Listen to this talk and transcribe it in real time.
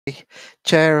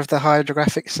Chair of the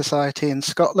Hydrographic Society in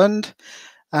Scotland,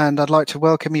 and I'd like to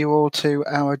welcome you all to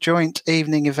our joint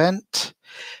evening event.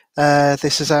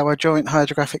 This is our joint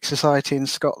Hydrographic Society in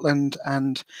Scotland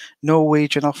and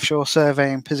Norwegian Offshore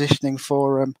Survey and Positioning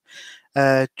Forum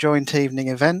joint evening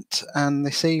event, and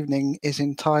this evening is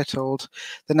entitled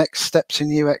The Next Steps in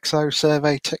UXO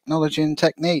Survey Technology and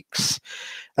Techniques.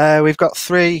 We've got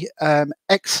three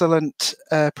excellent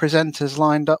presenters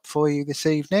lined up for you this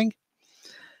evening.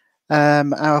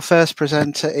 Our first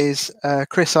presenter is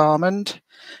Chris Armand.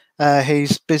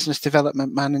 He's Business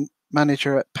Development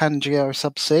Manager at Pangeo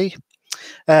Subsea.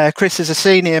 Chris is a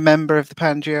senior member of the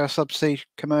Pangeo Subsea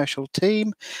commercial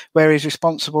team, where he's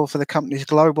responsible for the company's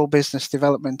global business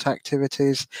development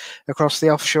activities across the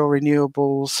offshore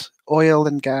renewables, oil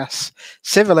and gas,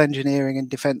 civil engineering and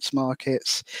defence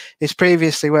markets. He's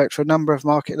previously worked for a number of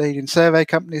market-leading survey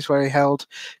companies where he held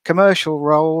commercial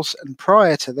roles, and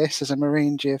prior to this as a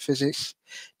marine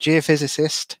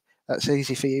geophysicist, that's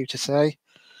easy for you to say,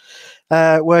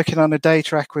 working on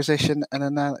data acquisition and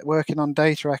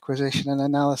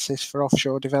analysis for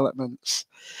offshore developments.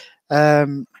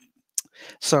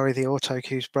 Sorry, the auto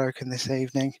cue's broken this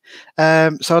evening.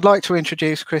 So I'd like to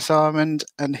introduce Chris Armand,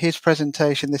 and his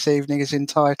presentation this evening is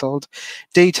entitled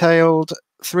Detailed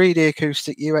 3D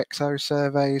Acoustic UXO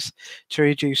Surveys to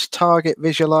Reduce Target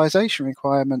Visualization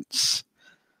Requirements.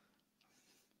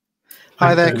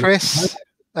 Hi there, Chris.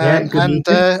 And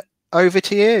over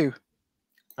to you.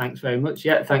 Thanks very much.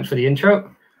 Yeah, thanks for the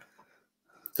intro.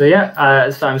 So yeah,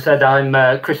 as Simon said,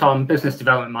 I'm Chris Armand, Business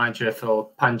Development Manager for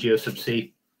Pangeo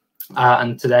Subsea.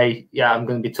 And today, yeah, I'm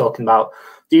going to be talking about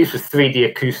the use of 3D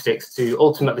acoustics to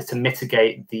ultimately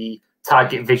mitigate the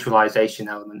target visualization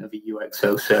element of a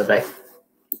UXO survey.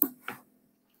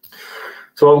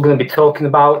 So what we're going to be talking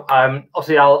about,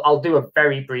 obviously I'll do a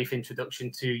very brief introduction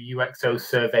to UXO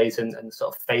surveys and the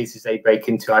sort of phases they break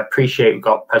into. I appreciate we've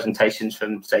got presentations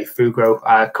from, say,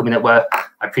 Fugro coming up, where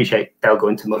I appreciate they'll go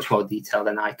into much more detail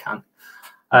than I can.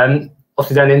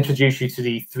 Obviously then introduce you to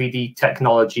the 3D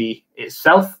technology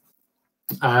itself,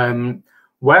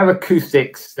 where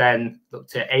acoustics then look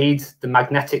to aid the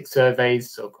magnetic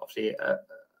surveys, so obviously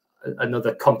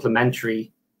another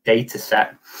complementary data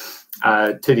set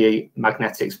to the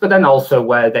magnetics, but then also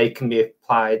where they can be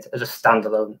applied as a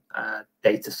standalone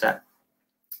data set.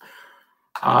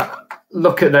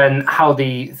 Look at then how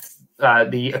the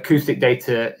acoustic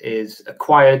data is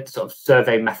acquired, sort of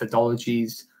survey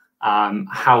methodologies,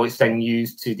 how it's then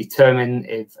used to determine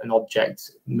if an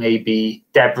object may be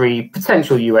debris,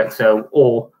 potential UXO,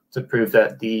 or to prove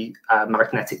that the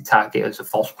magnetic target is a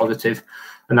false positive.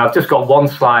 And I've just got one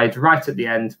slide right at the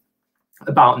end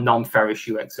about non-ferrous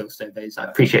UXO surveys. I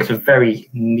appreciate it's a very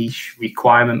niche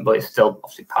requirement, but it's still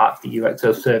obviously part of the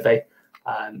UXO survey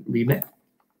remit.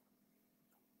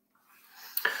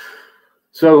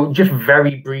 So just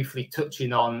very briefly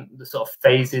touching on the sort of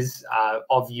phases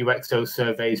of UXO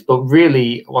surveys, but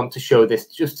really I want to show this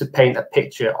just to paint a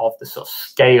picture of the sort of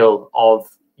scale of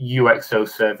UXO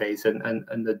surveys and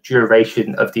the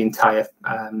duration of the entire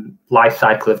life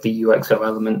cycle of the UXO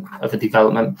element of a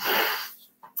development.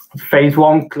 Phase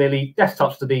one, clearly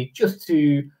desktop study, just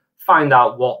to find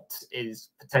out what is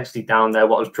potentially down there,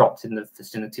 what was dropped in the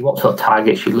vicinity, what sort of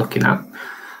targets you're looking at.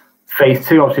 Phase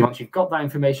two, obviously, once you've got that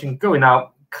information, going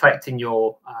out, collecting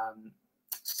your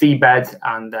seabed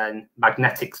and then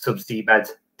magnetic subseabed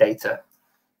data.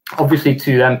 Obviously,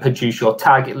 to then produce your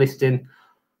target listing,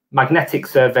 magnetic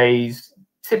surveys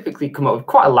typically come up with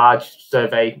quite a large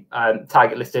survey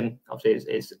target listing.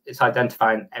 Obviously, it's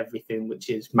identifying everything which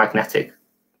is magnetic,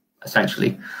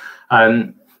 essentially.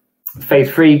 Phase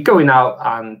three, going out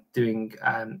and doing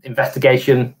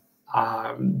investigation,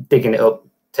 digging it up,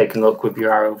 taking a look with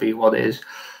your ROV what it is.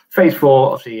 Phase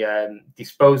four, obviously,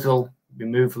 disposal,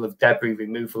 removal of debris,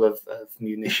 removal of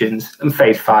munitions. And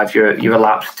phase five, your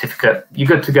lab certificate. You're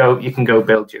good to go. You can go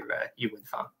build your wind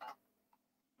farm.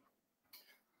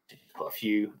 Put a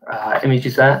few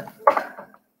images there.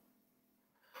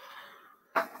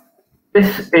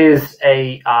 This is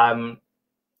a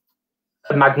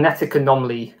magnetic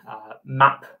anomaly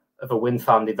map of a wind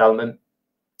farm development,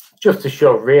 just to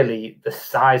show really the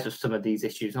size of some of these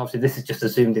issues. And obviously this is just a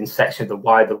zoomed in section of the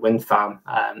wider wind farm.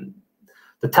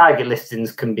 The target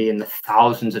listings can be in the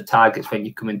thousands of targets when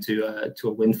you come into a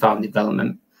wind farm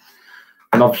development.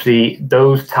 And obviously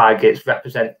those targets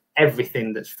represent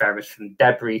everything that's ferrous, from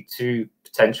debris to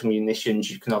potential munitions.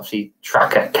 You can obviously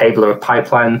track a cable or a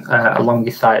pipeline along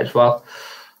your site as well.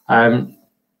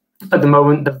 At the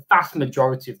moment, the vast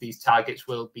majority of these targets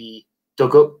will be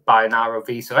dug up by an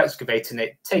ROV, so excavating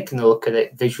it, taking a look at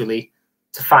it visually,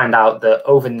 to find out that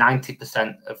over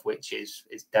 90% of which is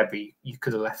debris. You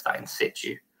could have left that in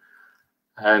situ.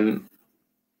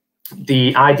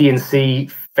 The ID&C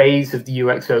phase of the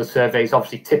UXO survey is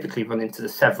obviously typically run into the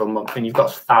several months when you've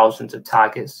got thousands of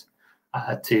targets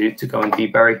to go and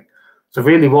debury. So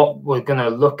really what we're going to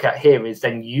look at here is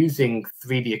then using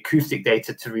 3D acoustic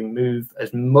data to remove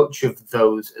as much of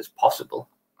those as possible.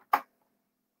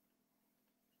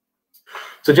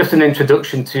 So just an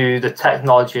introduction to the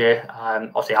technology,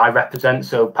 obviously I represent,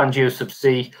 so Pangeo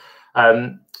Subsea.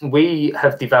 We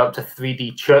have developed a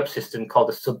 3D chirp system called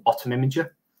a sub-bottom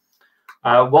imager.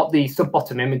 What the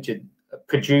sub-bottom imager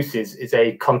produces is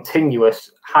a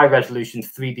continuous high-resolution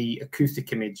 3D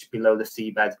acoustic image below the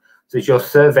seabed. So as you're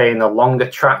surveying a longer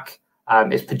track,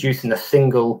 it's producing a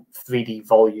single 3D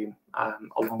volume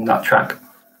along that track.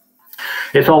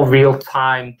 It's all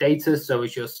real-time data, so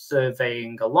as you're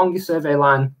surveying a longer survey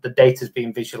line, the data is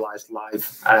being visualized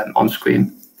live on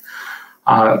screen.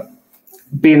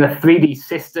 Being a 3D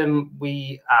system,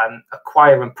 we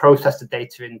acquire and process the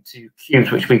data into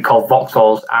cubes, which we call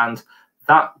voxels, and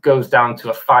that goes down to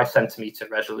a 5 centimeter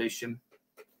resolution.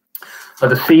 For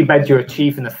the seabed, you're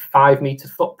achieving a 5 meter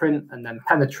footprint, and then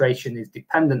penetration is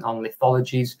dependent on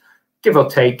lithologies. Give or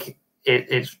take,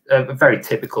 it's a very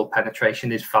typical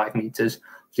penetration is 5 meters.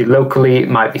 So locally, it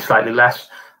might be slightly less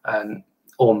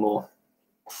or more.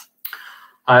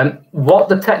 What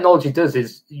the technology does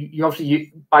is you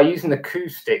obviously, by using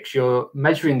acoustics, you're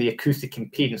measuring the acoustic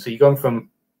impedance. So you're going from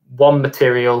one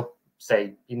material,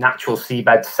 say your natural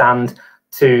seabed sand,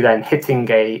 to then hitting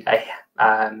a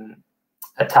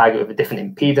target with a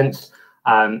different impedance.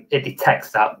 It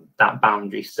detects that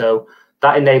boundary. So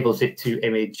that enables it to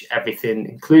image everything,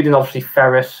 including obviously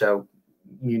ferrous, so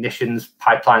munitions,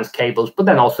 pipelines, cables, but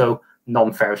then also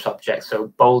non-ferrous objects, so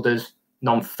boulders,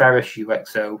 non-ferrous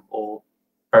UXO, or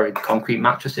buried concrete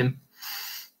mattressing.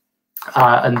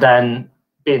 And then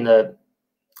being an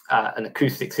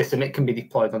acoustic system, it can be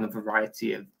deployed on a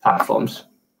variety of platforms.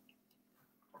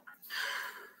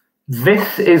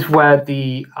 This is where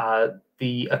the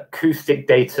acoustic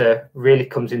data really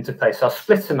comes into play. So I'll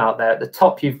split them out there. At the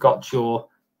top, you've got your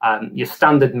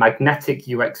standard magnetic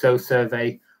UXO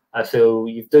survey. So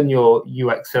you've done your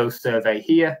UXO survey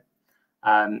here.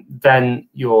 Then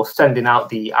you're sending out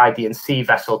the ID&C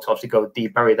vessel to obviously go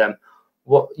debury them.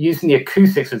 Using the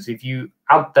acoustics is if you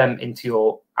add them into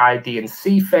your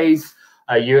ID&C phase,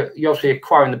 you're obviously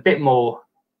acquiring a bit more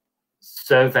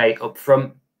survey up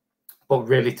front, but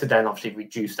really to then obviously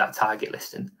reduce that target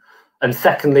listing. And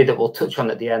secondly, that we'll touch on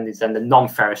at the end is then the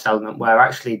non-ferrous element, where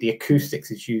actually the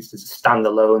acoustics is used as a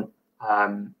standalone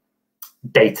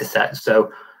data set.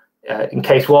 So in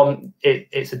case one,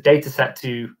 it's a data set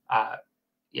to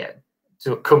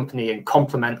accompany and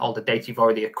complement all the data you've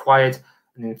already acquired.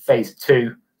 And in phase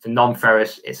 2, for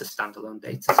non-ferrous, it's a standalone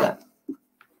data set.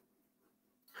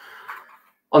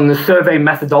 On the survey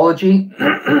methodology,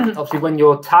 obviously when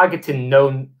you're targeting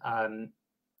known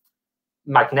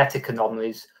magnetic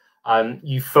anomalies,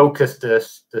 you focus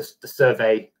the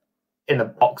survey in a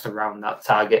box around that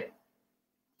target.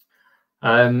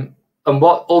 And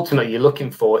what ultimately you're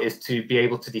looking for is to be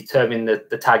able to determine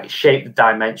the target shape, the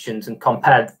dimensions, and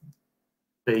compare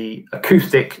the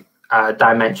acoustic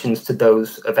dimensions to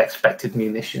those of expected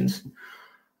munitions.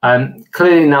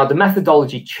 Clearly now the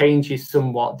methodology changes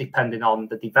somewhat depending on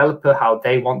the developer, how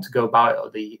they want to go about it, or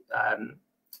the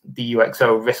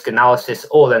UXO risk analysis,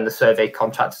 or then the survey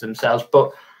contractors themselves.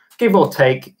 But give or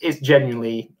take, it's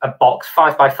genuinely a box,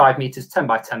 5 by 5 meters, 10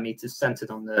 by 10 meters, centered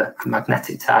on the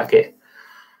magnetic target.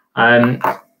 And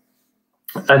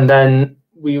then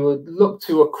we would look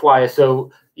to acquire,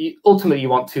 so ultimately you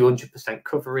want 200%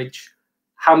 coverage.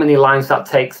 How many lines that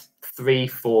takes? 3,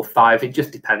 4, 5. It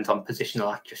just depends on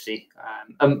positional accuracy.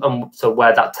 And so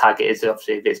where that target is,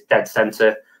 obviously, if it's dead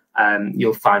center,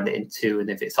 you'll find it in 2, and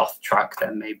if it's off track,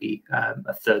 then maybe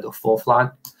a 3rd or 4th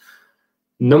line.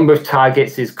 Number of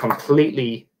targets is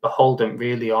completely beholden,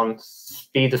 really, on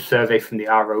speed of survey from the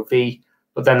ROV,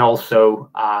 but then also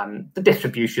the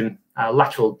distribution,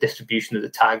 lateral distribution of the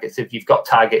targets. If you've got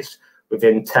targets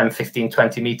within 10, 15,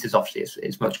 20 meters, obviously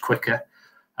it's much quicker.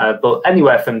 But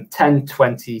anywhere from 10,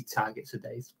 20 targets a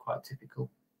day is quite typical.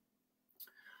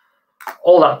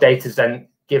 All that data is then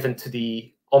given to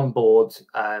the onboard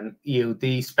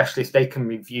EOD specialist. They can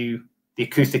review the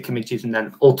acoustic images and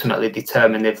then ultimately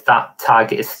determine if that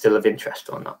target is still of interest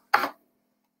or not.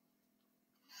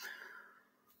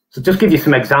 So just give you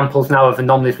some examples now of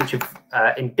anomalies which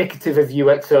are indicative of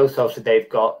UXO. So obviously they've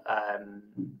got,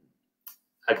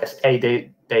 I guess,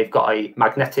 they've got a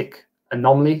magnetic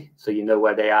anomaly, so you know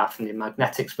where they are from the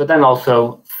magnetics, but then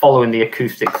also following the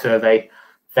acoustic survey,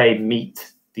 they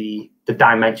meet the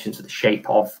dimensions of the shape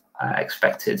of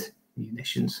expected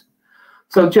munitions.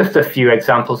 So just a few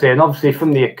examples here, and obviously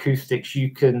from the acoustics you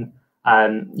can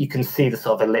see the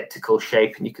sort of elliptical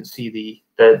shape, and you can see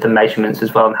the measurements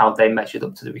as well and how they measured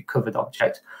up to the recovered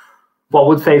object. What I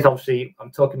would say is, obviously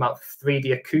I'm talking about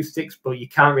 3D acoustics, but you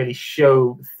can't really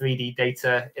show 3D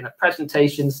data in a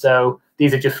presentation, so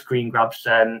these are just screen grabs,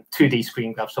 2D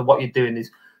screen grabs. So what you're doing is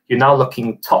you're now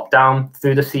looking top down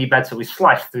through the seabed, so we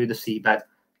slice through the seabed.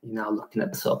 You're now looking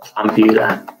at the sort of plan view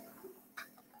there.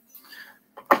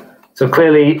 So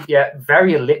clearly, yeah,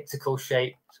 very elliptical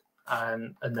shape,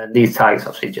 and then these tags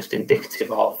obviously just indicative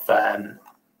of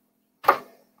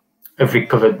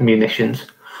recovered munitions.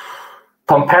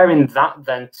 Comparing that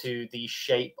then to the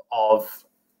shape of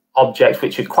objects,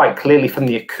 which are quite clearly from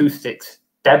the acoustics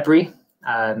debris.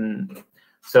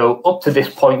 So up to this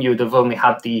point, you would have only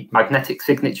had the magnetic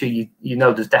signature. You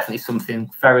know there's definitely something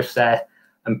ferrous there.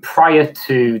 And prior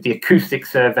to the acoustic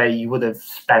survey, you would have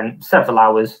spent several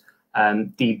hours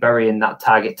deburying that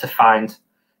target to find,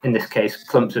 in this case,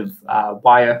 clumps of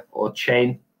wire or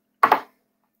chain.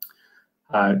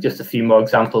 Just a few more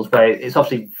examples where it's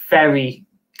obviously very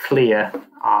clear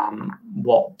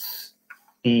what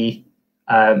the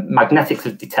magnetics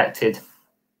have detected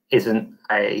isn't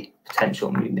a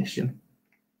potential munition.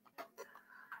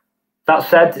 That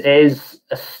said, it is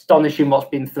astonishing what's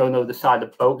been thrown over the side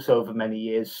of boats over many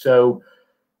years. So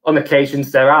on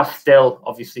occasions, there are still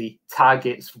obviously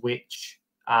targets which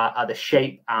are the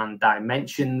shape and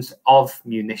dimensions of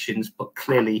munitions, but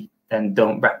clearly then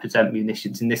don't represent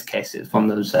munitions. In this case, it's one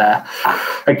of those a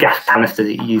gas canister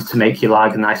that you use to make your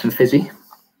lager nice and fizzy.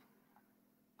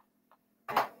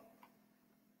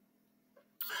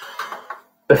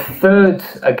 The third,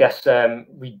 I guess,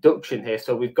 reduction here.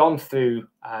 So we've gone through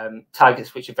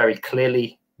targets which are very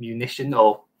clearly munition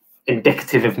or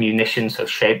indicative of munitions, so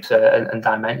shapes and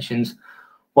dimensions.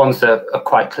 Ones that are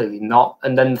quite clearly not.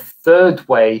 And then the third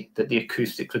way that the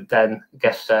acoustics would then, I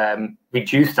guess,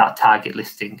 reduce that target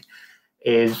listing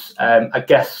is, I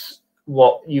guess,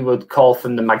 what you would call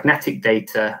from the magnetic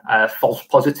data false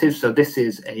positives. So this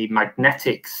is a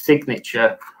magnetic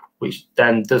signature which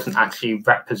then doesn't actually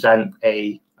represent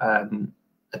a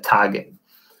target.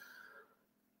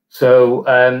 So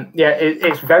yeah,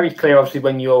 it's very clear, obviously,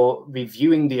 when you're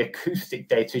reviewing the acoustic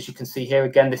data. As you can see here,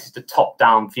 again, this is the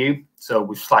top-down view. So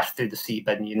we've slashed through the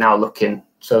seabed, and you're now looking.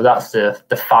 So that's the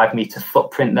 5-meter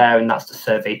footprint there, and that's the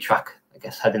survey track, I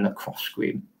guess, heading across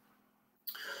screen.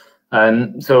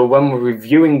 So when we're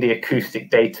reviewing the acoustic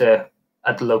data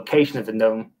at the location of a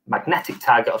known magnetic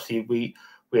target, obviously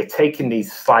we're taking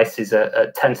these slices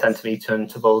at 10 centimeter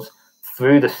intervals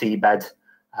through the seabed.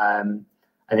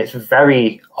 And it's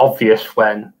very obvious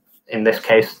when, in this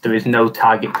case, there is no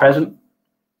target present.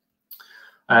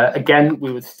 Again,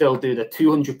 we would still do the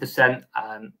 200%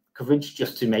 coverage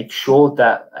just to make sure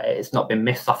that it's not been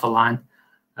missed off a line.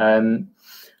 And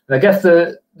I guess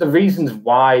the reasons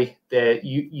why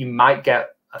you might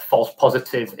get a false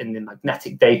positive in the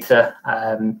magnetic data,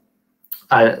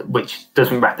 which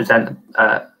doesn't represent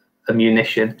a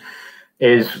munition,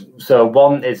 is, so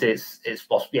one is it's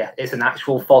an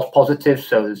actual false positive,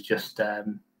 so there's just a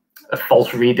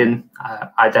false reading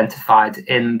identified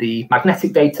in the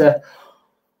magnetic data.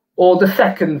 Or the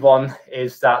second one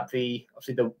is that obviously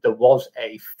there was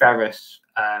a ferrous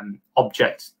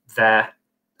object there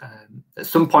at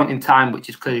some point in time, which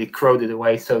is clearly corroded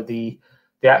away. So the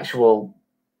actual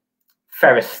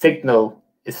ferrous signal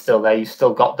is still there. You've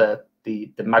still got the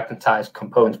magnetized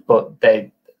components, but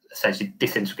they essentially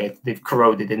disintegrated. They've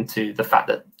corroded into the fact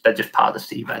that they're just part of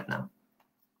the seabed now.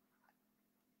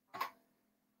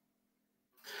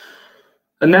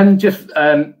 And then just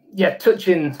yeah,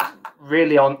 touching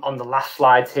really on the last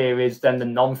slide here is then the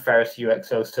non-ferrous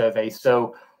UXO survey.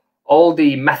 So all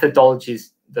the methodologies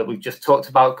that we've just talked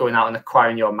about, going out and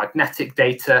acquiring your magnetic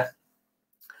data,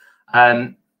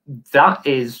 that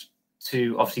is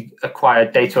to obviously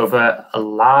acquire data over a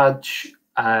large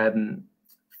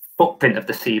footprint of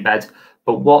the seabed.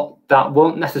 But what that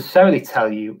won't necessarily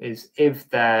tell you is if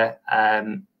there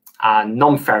are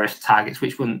non-ferrous targets,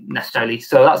 which wouldn't necessarily.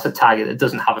 So that's a target that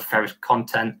doesn't have a ferrous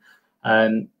content.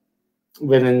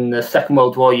 Within the Second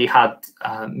World War, you had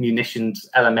munitions,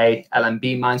 LMA,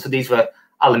 LMB mines. So these were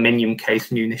aluminium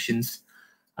case munitions.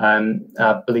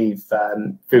 I believe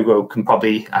Fugo can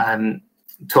probably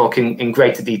talk in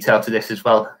greater detail to this as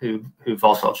well, who've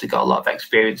also obviously got a lot of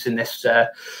experience in this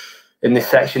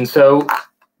section. So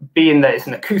being that it's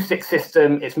an acoustic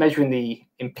system, it's measuring the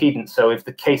impedance. So if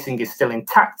the casing is still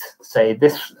intact, say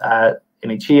this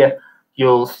image here,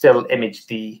 you'll still image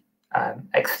the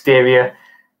exterior.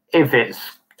 If it's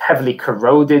heavily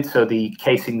corroded, so the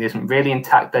casing isn't really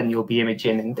intact, then you'll be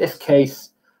imaging, in this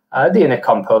case, the inner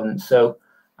components. So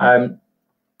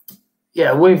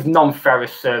yeah, with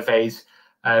non-ferrous surveys,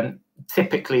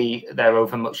 typically they're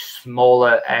over much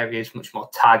smaller areas, much more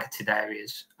targeted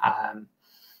areas.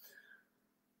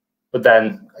 But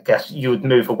then I guess you would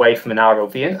move away from an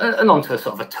ROV and onto a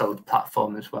sort of a towed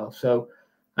platform as well. So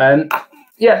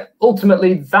yeah,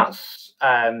 ultimately that's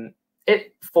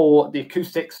it for the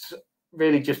acoustics,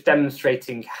 really just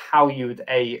demonstrating how you would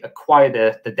A, acquire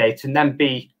the data, and then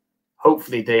B,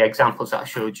 hopefully the examples that I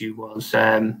showed you was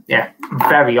yeah,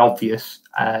 very obvious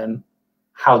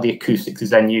how the acoustics is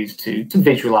then used to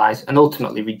visualize and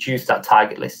ultimately reduce that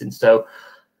target listing. So at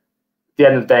the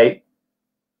end of the day,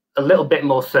 a little bit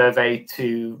more survey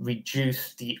to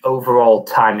reduce the overall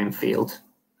time in field.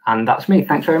 And that's me.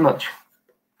 Thanks very much.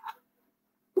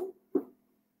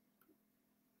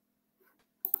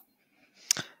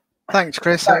 Thanks,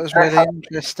 Chris. That was really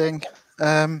interesting.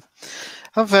 I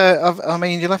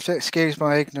mean, you'll have to excuse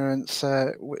my ignorance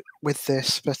with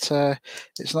this, but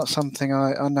it's not something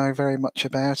I know very much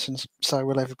about, and so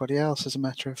will everybody else, as a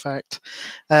matter of fact.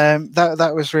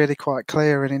 That was really quite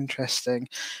clear and interesting.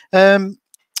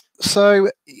 So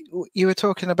you were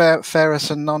talking about ferrous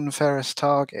and non-ferrous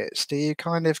targets. Do you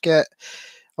kind of get,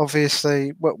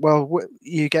 obviously, well,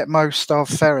 you get most of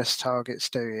ferrous targets,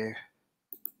 do you?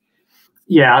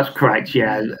 Yeah, that's correct.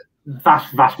 Yeah,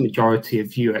 vast majority of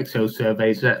UXO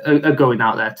surveys are going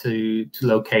out there to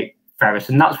locate ferrous,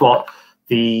 and that's what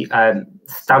the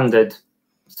standard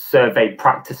survey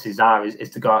practices are, is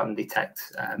to go out and detect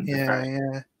the ferrous.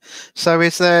 Yeah. So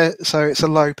it's a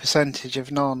low percentage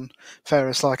of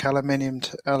non-ferrous, like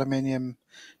aluminium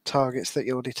targets that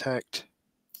you'll detect.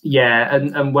 Yeah,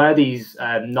 and where these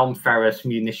non-ferrous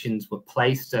munitions were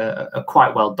placed are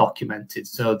quite well documented.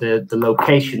 So the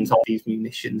locations of these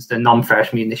munitions, the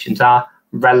non-ferrous munitions, are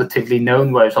relatively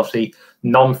known, whereas obviously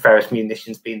non-ferrous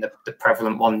munitions, being the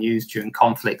prevalent one used during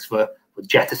conflicts, were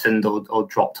jettisoned or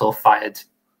dropped or fired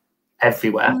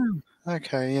everywhere.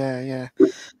 Okay, yeah.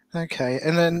 Okay,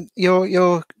 and then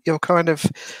you're kind of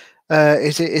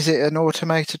is it an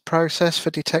automated process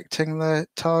for detecting the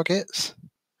targets?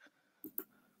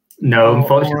 No,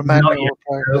 unfortunately, or a manual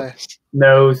process.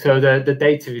 No, so the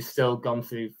data is still gone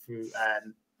through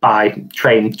by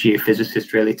trained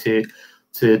geophysicists, really,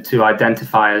 to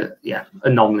identify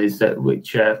anomalies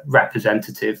which are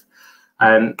representative.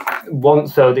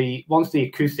 Once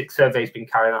the acoustic survey has been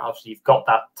carried out, obviously you've got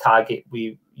that target,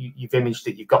 you've imaged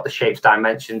it, you've got the shapes,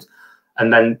 dimensions,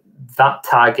 and then that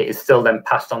target is still then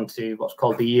passed on to what's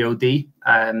called the EOD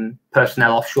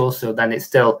personnel offshore. So then it's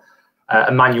still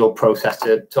a manual process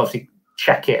to obviously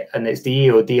check it, and it's the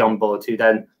EOD on board who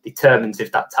then determines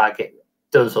if that target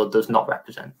does or does not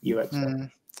represent UXO.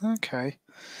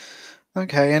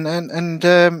 Okay, and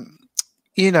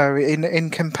you know, in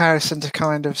comparison to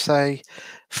kind of say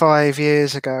 5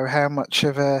 years ago, how much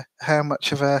of a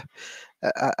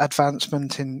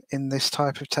advancement in this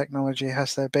type of technology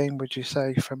has there been, would you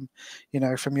say, from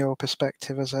your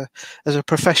perspective as a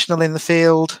professional in the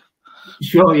field?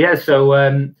 Sure, yeah. So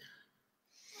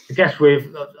I guess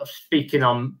with speaking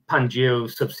on Pangeo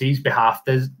Subsea's behalf,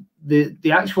 there's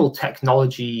the actual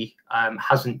technology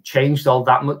hasn't changed all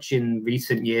that much in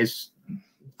recent years.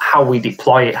 How we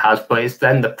deploy it has, but it's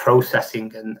then the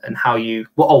processing and how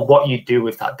what you do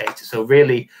with that data. So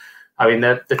really, I mean,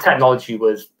 the technology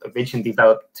was originally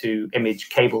developed to image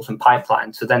cables and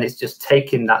pipelines. So then it's just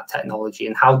taking that technology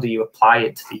and how do you apply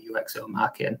it to the UXO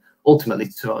market and ultimately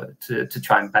to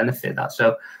try and benefit that.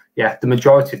 So yeah, the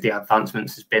majority of the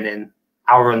advancements has been in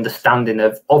our understanding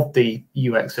of the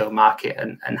UXO market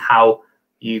and how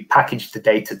you package the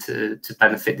data to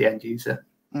benefit the end user.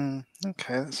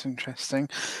 Okay, that's interesting.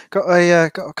 Got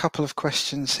a couple of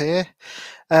questions here.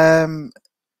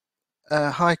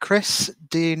 Hi, Chris.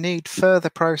 Do you need further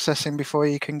processing before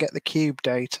you can get the cube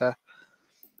data?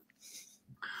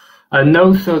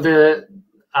 No. So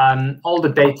all the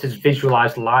data is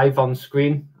visualized live on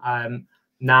screen.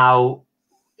 Now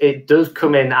it does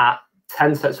come in at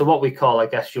 10. So what we call, I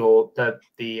guess, the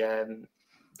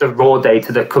raw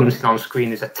data that comes in on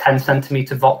screen is a 10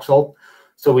 centimeter voxel.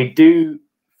 So we do,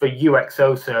 for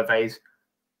UXO surveys,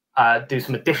 do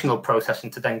some additional processing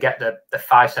to then get the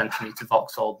 5 centimeter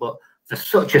voxel. But for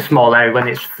such a small area, when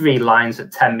it's 3 lines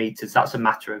at 10 meters, that's a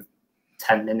matter of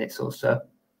 10 minutes or so.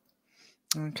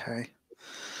 Okay.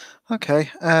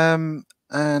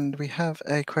 And we have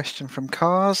a question from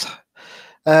Cars.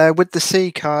 Would the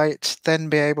sea kite then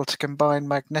be able to combine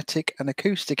magnetic and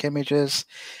acoustic images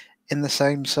in the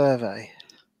same survey?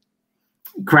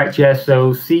 Correct, yeah.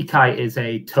 So Seakite is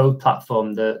a towed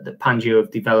platform that Pangeo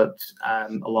have developed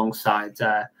alongside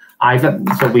Iva.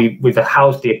 So we've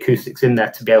housed the acoustics in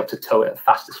there to be able to tow it at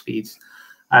faster speeds.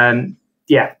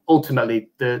 Yeah, ultimately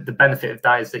the benefit of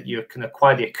that is that you can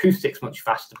acquire the acoustics much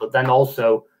faster, but then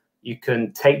also you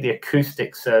can take the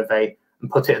acoustic survey and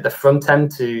put it at the front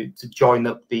end to join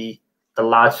up the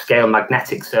large scale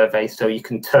magnetic survey, so you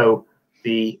can tow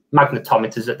the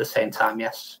magnetometers at the same time.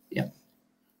 Yes, yeah.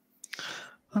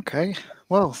 Okay,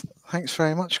 well, thanks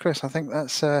very much, Chris. I think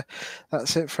that's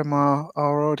it from our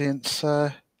audience.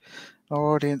 Our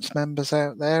audience members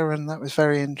out there, and that was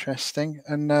very interesting,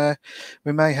 and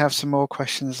we may have some more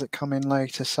questions that come in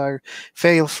later, so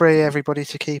feel free, everybody,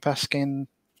 to keep asking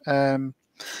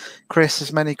Chris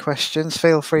as many questions.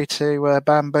 Feel free to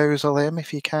bamboozle him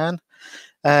if you can.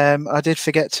 I did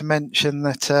forget to mention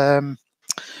that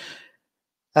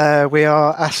we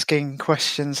are asking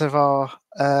questions of our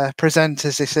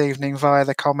presenters this evening via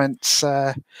the comments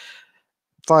in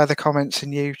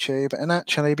YouTube. And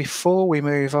actually, before we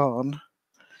move on,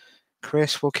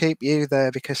 Chris, we'll keep you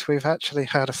there because we've actually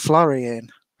had a flurry in.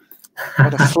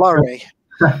 Had a flurry.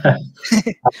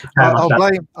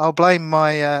 I'll blame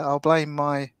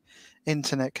my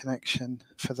internet connection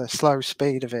for the slow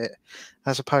speed of it,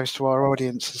 as opposed to our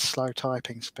audience's slow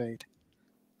typing speed.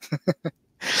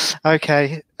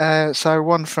 Okay, so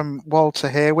one from Walter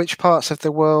here. Which parts of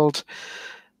the world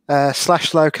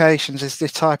 / locations is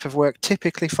this type of work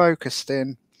typically focused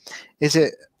in? Is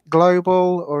it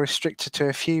global or restricted to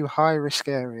a few high-risk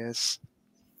areas?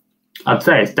 I'd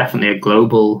say it's definitely a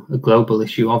global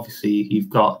issue. Obviously, you've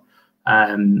got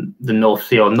the North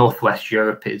Sea or Northwest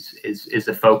Europe is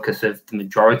the focus of the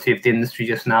majority of the industry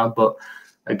just now. But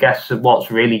I guess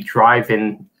what's really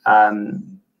driving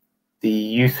the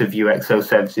use of UXO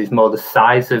services is more the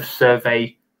size of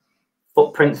survey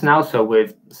footprints now. So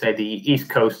with, say, the east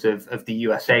coast of the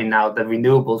USA now, the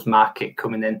renewables market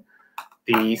coming in,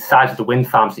 the size of the wind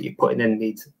farms that you're putting in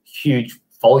needs huge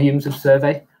volumes of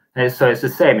survey. And so it's the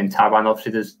same in Taiwan.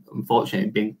 Obviously, there's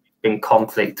unfortunately been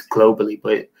conflict globally,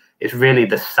 but it's really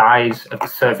the size of the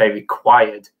survey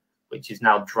required which is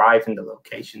now driving the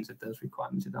locations of those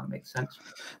requirements, if that makes sense.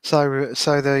 So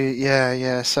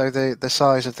the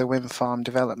size of the wind farm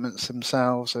developments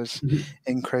themselves has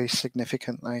increased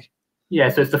significantly. Yeah,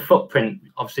 so it's the footprint.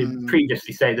 Obviously,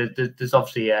 previously say that there's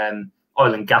obviously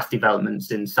oil and gas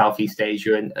developments in Southeast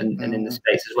Asia and in the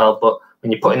States as well. But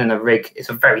when you're putting in a rig, it's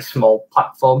a very small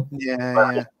platform.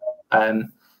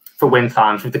 For wind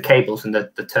farms with the cables and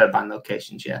the turbine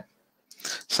locations, yeah.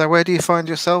 So where do you find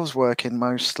yourselves working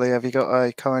mostly? Have you got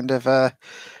a kind of a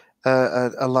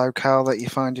locale that you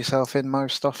find yourself in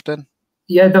most often?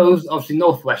 Yeah, those obviously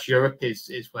Northwest Europe is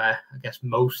where I guess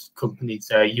most companies'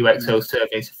 UXO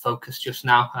surveys are focused just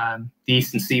now. The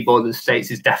eastern seaboard of the States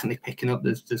is definitely picking up.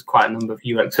 There's quite a number of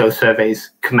UXO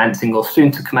surveys commencing or soon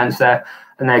to commence there,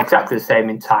 and they're exactly the same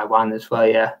in Taiwan as well.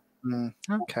 Yeah.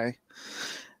 Okay.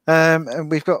 And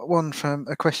we've got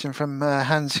a question from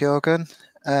Hans Jürgen.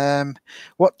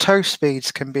 What tow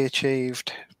speeds can be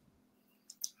achieved?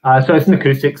 So it's an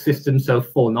acoustic system, so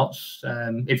 4 knots.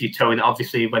 If you're towing it,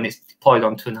 obviously, when it's deployed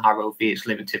onto an ROV, it's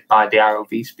limited by the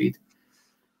ROV speed.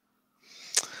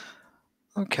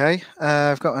 Okay,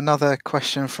 I've got another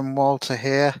question from Walter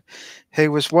here,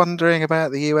 who was wondering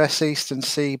about the US Eastern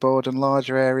Seaboard and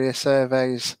larger area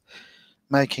surveys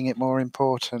making it more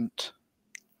important.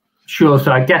 Sure.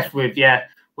 So I guess with the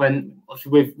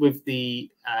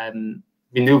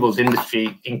renewables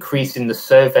industry increasing the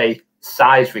survey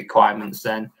size requirements,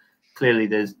 then clearly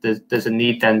there's a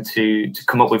need then to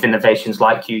come up with innovations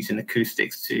like using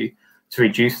acoustics to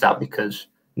reduce that, because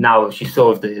now, as you saw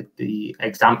of the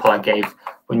example I gave,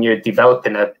 when you're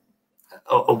developing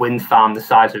a wind farm the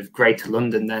size of Greater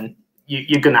London, then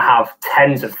you're going to have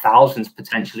tens of thousands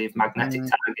potentially of magnetic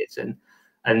targets,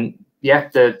 and yeah,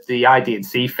 the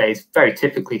ID&C phase very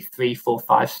typically 3, 4,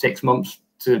 5, 6 months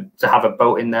to have a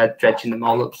boat in there dredging them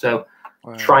all up. So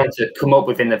trying to come up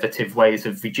with innovative ways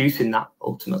of reducing that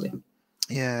ultimately.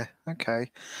 Yeah.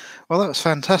 Okay. Well, that was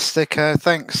fantastic.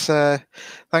 Thanks to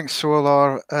all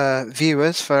our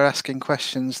viewers for asking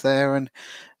questions there, and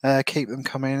keep them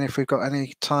coming in if we've got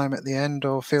any time at the end,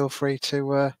 or feel free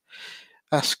to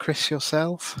ask Chris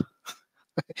yourself.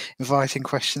 Inviting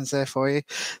questions there for you.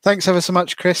 Thanks ever so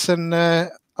much, Chris, and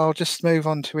I'll just move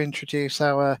on to introduce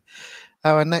our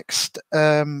next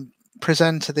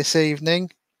presenter this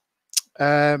evening.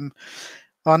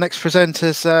 Our next presenter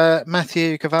is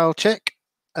Matthew Kowalczyk.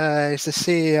 is the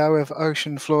CEO of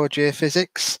Ocean Floor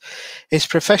Geophysics. His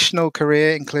professional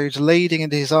career includes leading a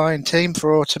design team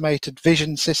for automated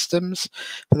vision systems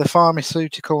for the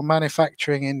pharmaceutical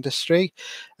manufacturing industry,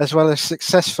 as well as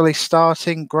successfully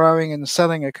starting, growing, and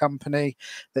selling a company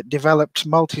that developed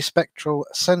multispectral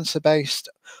sensor-based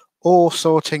ore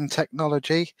sorting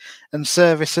technology and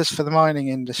services for the mining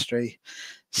industry.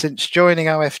 Since joining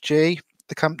OFG,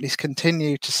 the company's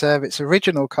continued to serve its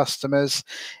original customers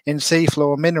in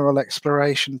seafloor mineral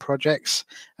exploration projects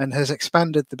and has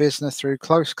expanded the business through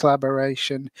close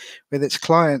collaboration with its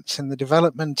clients in the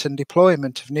development and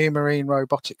deployment of new marine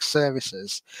robotics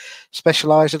services,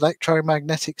 specialized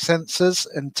electromagnetic sensors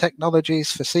and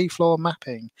technologies for seafloor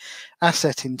mapping,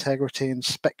 asset integrity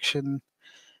inspection,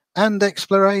 and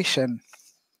exploration.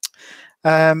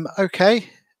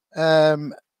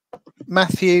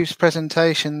 Matthew's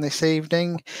presentation this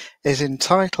evening is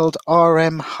entitled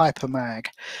RM Hypermag,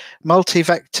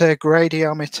 Multi-Vector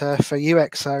Gradiometer for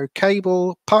UXO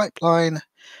Cable, Pipeline,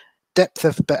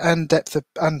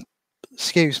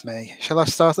 excuse me, shall I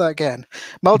start that again?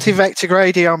 Multi-Vector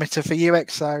Gradiometer for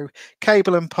UXO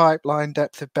Cable and Pipeline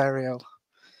Depth of Burial.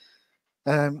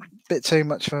 Bit too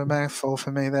much of a mouthful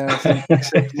for me there, I think.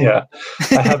 Yeah,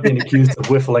 I have been accused of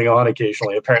whiffling on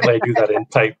occasionally. Apparently I do that in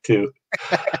type too.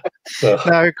 So.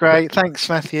 No, great. Thanks,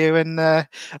 Matthew. And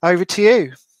over to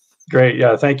you. Great.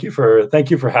 Yeah. Thank you for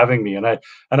having me. And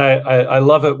I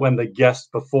love it when the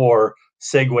guest before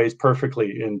segues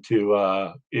perfectly into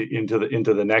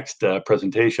the next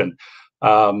presentation.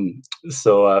 So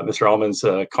Mr. Allman's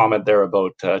comment there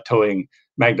about towing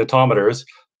magnetometers,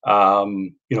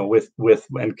 with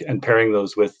and pairing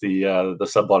those with the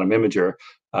sub-bottom imager,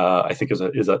 I think is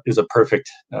a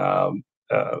perfect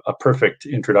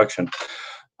introduction.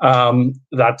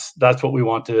 That's what we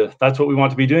want to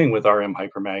be doing with RM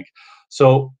Hypermag.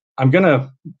 So I'm going to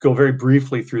go very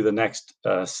briefly through the next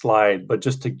slide, but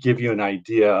just to give you an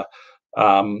idea,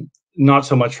 not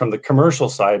so much from the commercial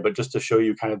side, but just to show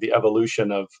you kind of the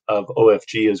evolution of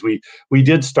OFG. As we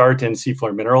did start in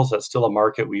seafloor minerals. That's still a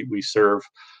market we serve.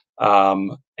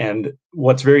 And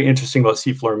what's very interesting about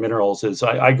seafloor minerals is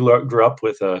I grew up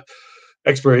with a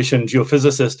exploration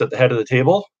geophysicist at the head of the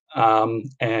table. And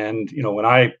when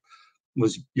I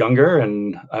was younger,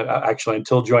 and actually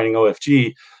until joining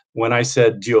OFG, when I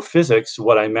said geophysics,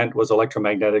 what I meant was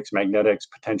electromagnetics, magnetics,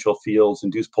 potential fields,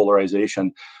 induced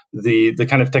polarization, the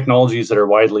kind of technologies that are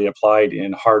widely applied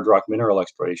in hard rock mineral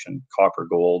exploration, copper,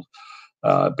 gold,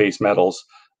 base metals.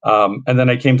 And then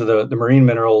I came to the marine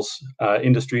minerals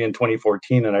industry in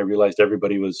 2014, and I realized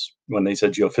everybody was, when they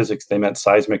said geophysics, they meant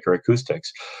seismic or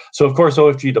acoustics. So of course,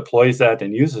 OFG deploys that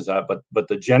and uses that, but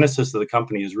the genesis of the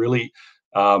company is really,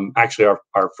 actually our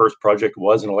first project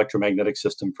was an electromagnetic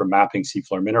system for mapping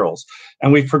seafloor minerals.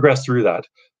 And we've progressed through that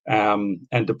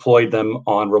and deployed them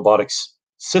on robotics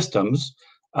systems,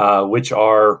 which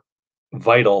are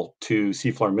vital to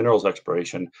seafloor minerals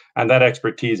exploration. And that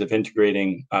expertise of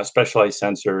integrating specialized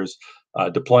sensors,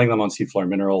 deploying them on seafloor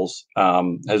minerals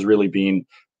has really been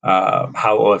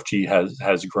how OFG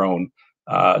has grown,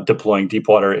 deploying deep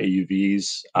water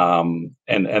AUVs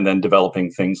and then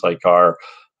developing things like our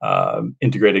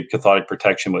integrated cathodic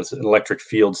protection with an electric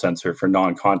field sensor for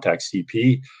non-contact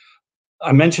CP.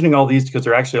 I'm mentioning all these because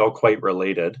they're actually all quite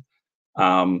related.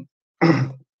 And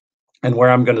where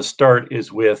I'm going to start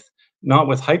is not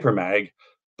with Hypermag,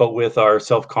 but with our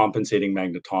self-compensating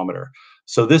magnetometer.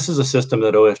 So this is a system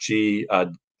that OFG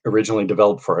originally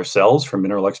developed for ourselves for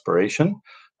mineral exploration.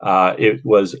 It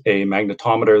was a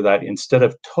magnetometer that instead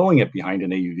of towing it behind an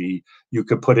AUV, you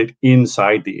could put it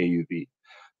inside the AUV.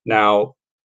 Now,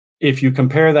 if you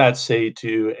compare that, say,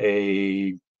 to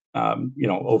a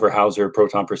Overhauser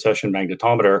proton precession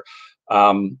magnetometer,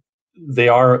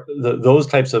 those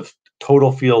types of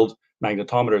total field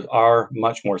magnetometers are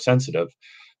much more sensitive.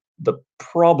 The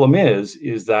problem is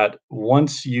that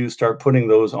once you start putting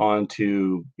those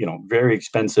onto very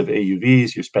expensive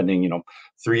AUVs, you're spending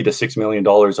 $3 to $6 million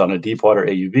on a deep water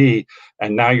AUV,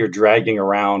 and now you're dragging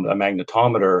around a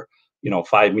magnetometer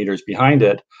 5 meters behind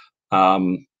it.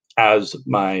 As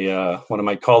one of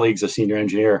my colleagues, a senior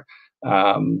engineer,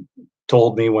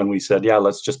 told me when we said, yeah,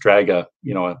 let's just drag a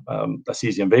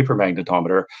cesium vapor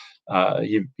magnetometer,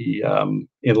 he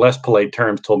in less polite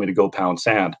terms told me to go pound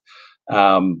sand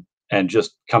and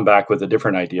just come back with a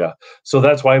different idea. So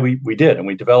that's why we did, and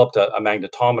we developed a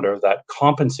magnetometer that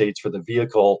compensates for the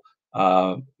vehicle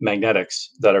magnetics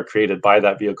that are created by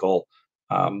that vehicle,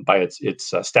 by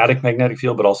its static magnetic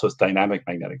field, but also its dynamic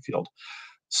magnetic field.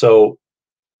 So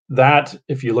that,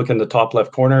 if you look in the top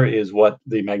left corner, is what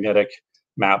the magnetic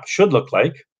map should look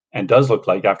like. and does look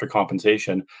like after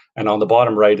compensation. And on the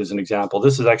bottom right is an example.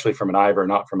 This is actually from an Iver,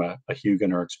 not from a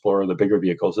Hugin or Explorer, the bigger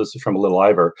vehicles. This is from a little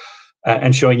Iver,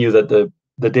 and showing you that the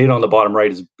data on the bottom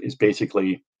right is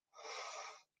basically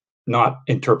not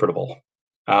interpretable.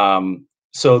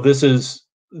 So this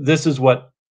is what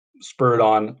spurred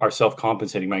on our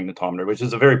self-compensating magnetometer, which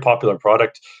is a very popular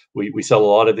product. We sell a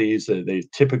lot of these. They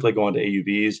typically go into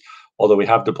AUVs, although we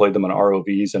have deployed them on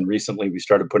ROVs, and recently we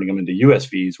started putting them into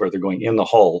USVs, where they're going in the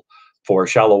hull for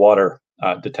shallow water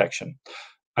detection.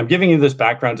 I'm giving you this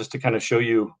background just to kind of show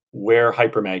you where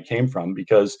Hypermag came from,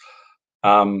 because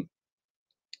the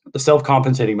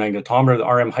self-compensating magnetometer, the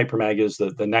RM Hypermag, is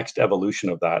the next evolution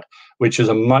of that, which is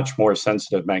a much more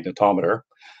sensitive magnetometer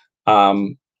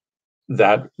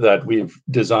that we've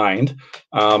designed.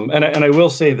 And I will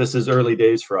say this is early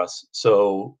days for us.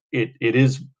 So it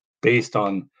is based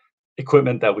on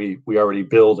equipment that we already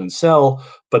build and sell,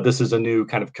 but this is a new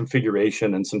kind of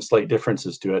configuration and some slight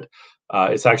differences to it.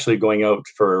 It's actually going out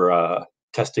for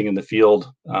testing in the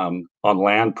field on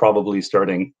land, probably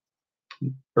starting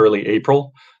early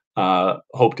April.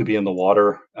 Hope to be in the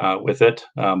water with it.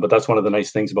 But that's one of the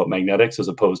nice things about magnetics, as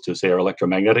opposed to, say, our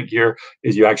electromagnetic gear,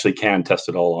 is you actually can test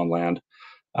it all on land.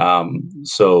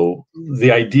 So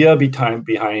the idea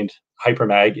behind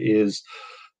Hypermag is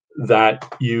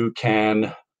that you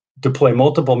can deploy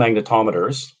multiple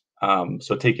magnetometers.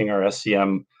 So taking our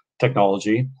SCM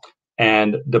technology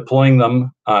and deploying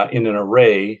them in an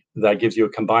array that gives you a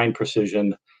combined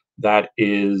precision that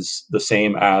is the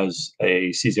same as a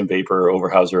cesium vapor or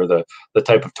Overhauser, the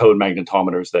type of towed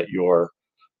magnetometers that you're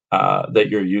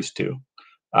used to.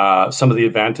 Some of the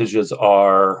advantages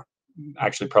are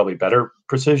actually probably better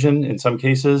precision in some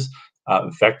cases,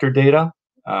 vector data,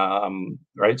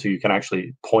 right? So you can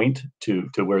actually point to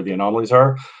where the anomalies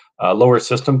are. Lower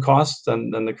system costs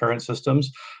than the current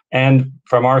systems. And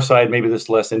from our side, maybe there's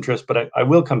less interest, but I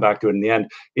will come back to it in the end.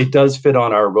 It does fit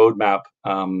on our roadmap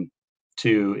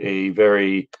to a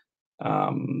very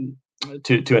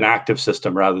to an active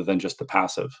system rather than just the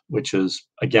passive, which is,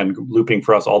 again, looping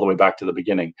for us all the way back to the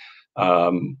beginning,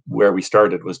 where we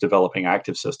started was developing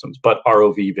active systems, but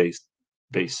ROV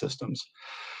based systems.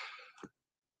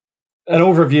 An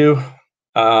overview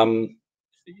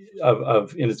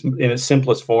of in its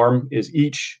simplest form is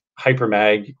each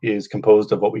Hypermag is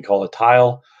composed of what we call a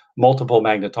tile, multiple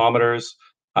magnetometers.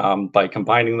 By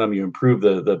combining them, you improve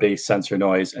the base sensor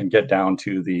noise and get down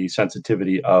to the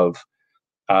sensitivity of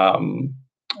the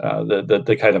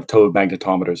kind of towed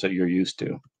magnetometers that you're used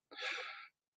to.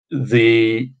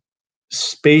 The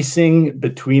spacing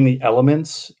between the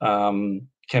elements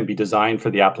can be designed for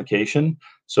the application.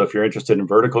 So if you're interested in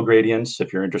vertical gradients,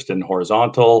 if you're interested in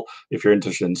horizontal, if you're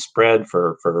interested in spread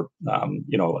for a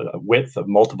width of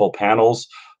multiple panels,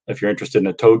 if you're interested in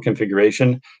a towed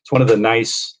configuration, it's one of the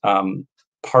nice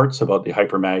parts about the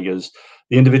Hypermag is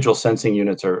the individual sensing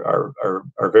units are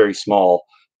very small,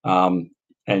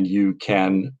 and you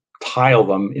can tile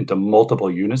them into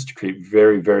multiple units to create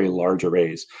very, very large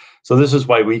arrays. So this is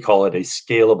why we call it a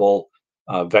scalable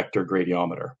vector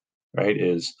gradiometer, right?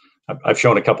 I've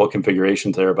shown a couple of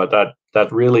configurations there, but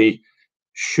that really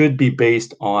should be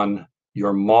based on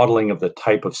your modeling of the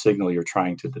type of signal you're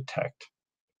trying to detect.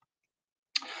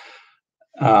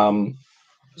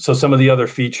 So some of the other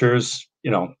features,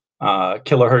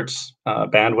 kilohertz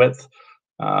bandwidth,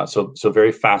 so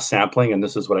very fast sampling, and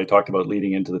this is what I talked about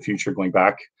leading into the future,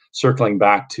 circling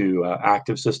back to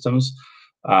active systems.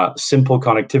 Simple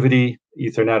connectivity,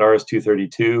 Ethernet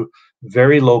RS-232,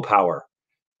 very low power.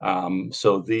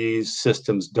 So these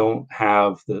systems don't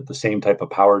have the same type of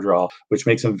power draw, which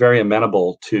makes them very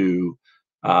amenable to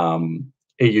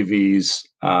AUVs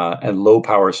and low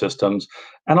power systems,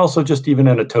 and also just even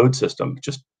in a towed system,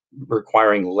 just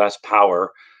requiring less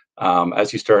power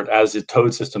as the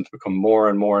towed systems become more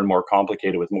and more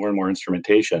complicated with more and more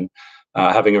instrumentation.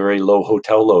 Having a very low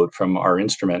hotel load from our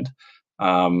instrument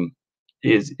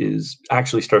is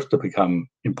actually starts to become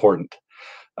important.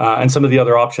 And some of the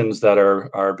other options that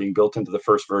are being built into the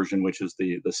first version, which is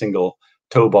the single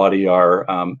tow body, are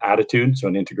attitude, so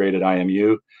an integrated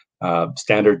IMU,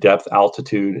 standard depth,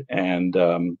 altitude, and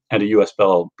a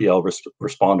USBL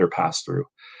responder pass through.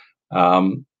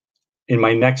 In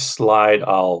my next slide,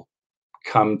 I'll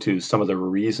come to some of the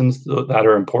reasons that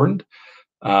are important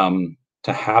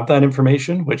to have that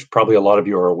information, which probably a lot of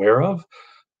you are aware of,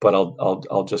 but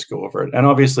I'll just go over it. And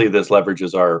obviously, this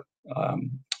leverages our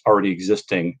already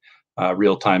existing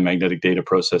real-time magnetic data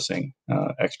processing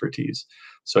expertise.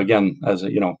 So again,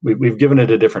 we've given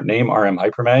it a different name, RM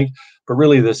Hypermag, but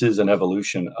really this is an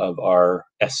evolution of our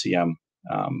SCM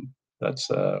that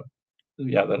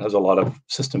has a lot of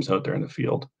systems out there in the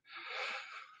field.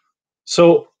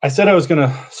 So I said I was going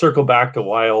to circle back to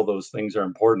why all those things are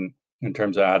important in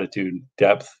terms of attitude,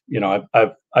 depth. You know,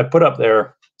 I've put up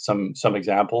there some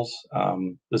examples.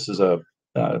 This is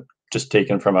just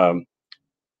taken from a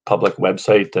public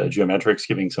website, Geometrics,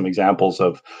 giving some examples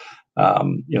of,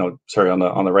 you know, sorry, on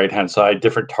the right hand side,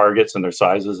 different targets and their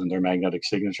sizes and their magnetic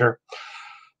signature.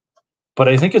 But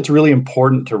I think it's really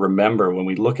important to remember when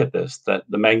we look at this that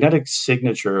the magnetic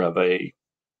signature of a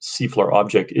seafloor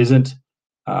object isn't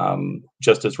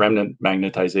just its remnant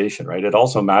magnetization, right? It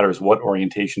also matters what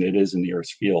orientation it is in the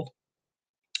Earth's field.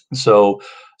 So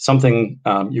something,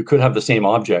 you could have the same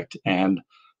object, and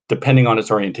depending on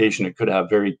its orientation, it could have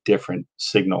very different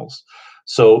signals.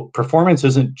 So performance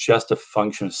isn't just a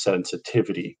function of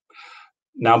sensitivity.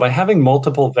 Now, by having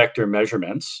multiple vector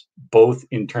measurements, both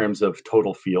in terms of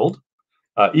total field,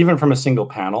 even from a single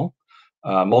panel,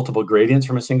 multiple gradients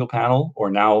from a single panel, or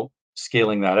now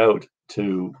scaling that out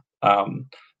to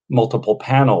multiple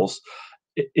panels,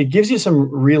 it gives you some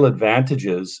real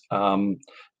advantages. The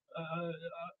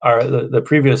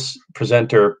previous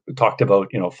presenter talked about,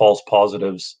 you know, false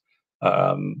positives,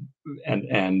 and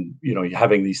you know,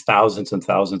 having these thousands and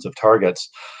thousands of targets.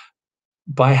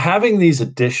 By having these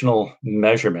additional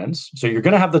measurements, so you're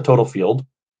going to have the total field,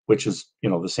 which is, you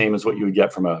know, the same as what you would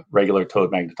get from a regular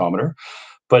towed magnetometer,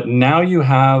 but now you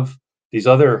have these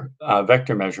other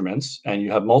vector measurements, and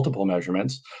you have multiple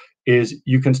measurements. Is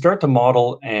you can start to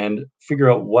model and figure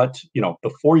out what, you know,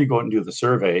 before you go out and do the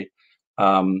survey.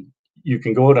 You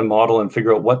can go out and model and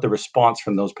figure out what the response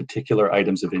from those particular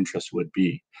items of interest would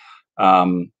be.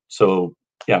 So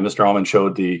yeah, Mr. Allman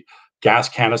showed the gas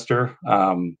canister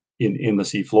in the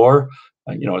seafloor.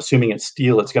 You know, assuming it's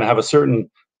steel, it's going to have a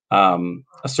certain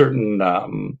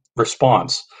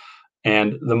response.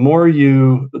 And the more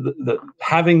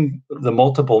having the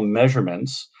multiple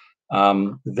measurements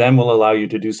then will allow you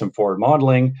to do some forward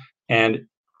modeling, and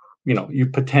you know, you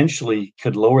potentially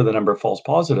could lower the number of false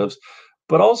positives.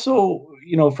 But also,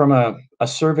 you know, from a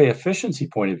survey efficiency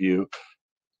point of view,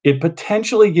 it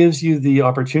potentially gives you the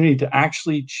opportunity to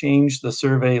actually change the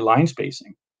survey line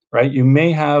spacing, right? You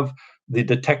may have the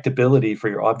detectability for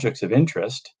your objects of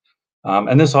interest,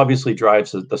 and this obviously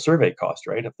drives the survey cost,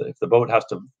 right? If the boat has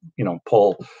to, you know,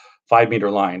 pull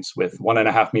 5-meter lines with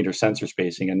 1.5-meter sensor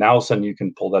spacing, and now all of a sudden you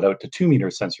can pull that out to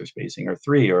 2-meter sensor spacing, or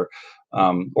 3, or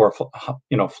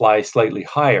you know, fly slightly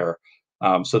higher,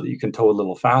 so that you can tow a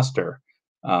little faster.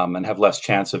 And have less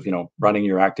chance of, you know, running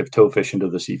your active towfish into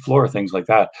the seafloor, things like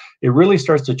that. It really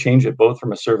starts to change it both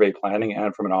from a survey planning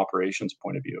and from an operations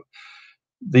point of view.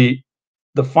 The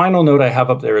final note I have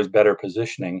up there is better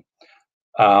positioning.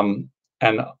 And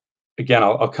again,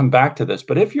 I'll come back to this,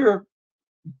 but if your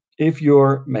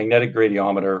magnetic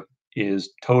gradiometer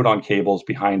is towed on cables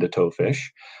behind a towfish,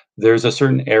 there's a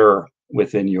certain error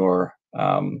within your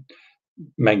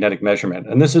magnetic measurement.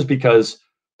 And this is because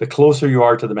the closer you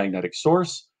are to the magnetic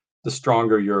source, the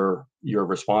stronger your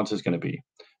response is going to be.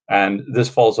 And this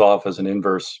falls off as an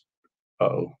inverse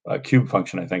cube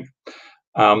function, I think.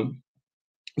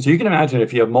 So you can imagine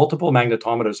if you have multiple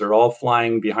magnetometers, they're all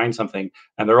flying behind something,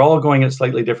 and they're all going at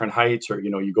slightly different heights, or,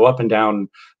 you know, you go up and down,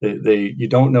 you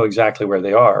don't know exactly where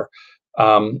they are.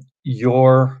 Not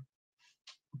your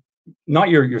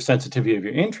sensitivity of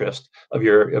your interest of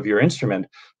your instrument,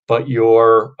 but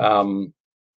your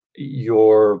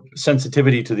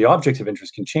sensitivity to the objects of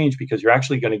interest can change, because you're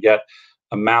actually going to get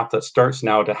a map that starts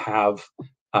now to have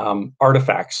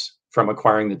artifacts from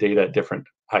acquiring the data at different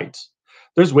heights.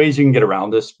 There's ways you can get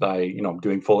around this by, you know,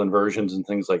 doing full inversions and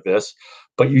things like this,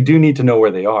 but you do need to know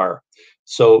where they are.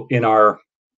 So in our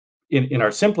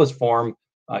simplest form,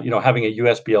 you know, having a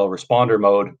USBL responder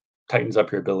mode tightens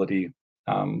up your ability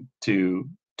to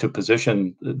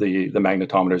position the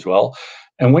magnetometer as well.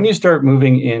 And when you start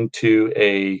moving into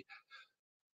a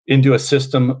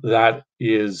system that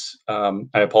is, I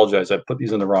apologize, I put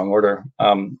these in the wrong order,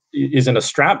 is in a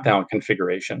strap down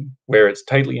configuration where it's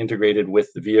tightly integrated with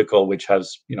the vehicle, which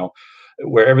has, you know,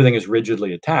 where everything is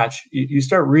rigidly attached, you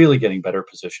start really getting better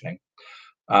positioning.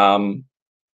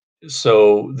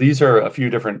 So these are a few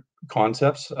different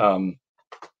concepts.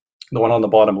 The one on the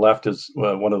bottom left is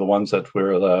one of the ones that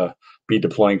we'll be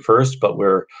deploying first, but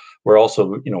we're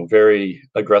also, you know, very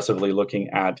aggressively looking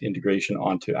at integration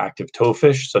onto active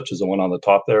towfish, such as the one on the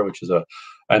top there, which is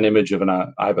an image of an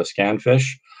IVA scanfish.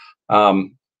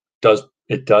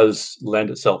 It does lend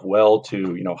itself well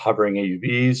to, you know, hovering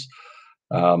AUVs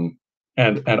and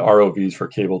ROVs for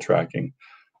cable tracking.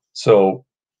 So,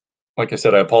 like I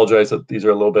said, I apologize that these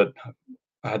are a little bit,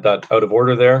 I had that out of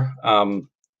order there.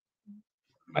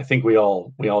 I think we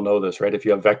all know this, right? If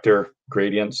you have vector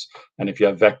gradients, and if you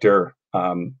have vector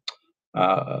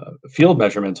field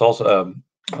measurements, also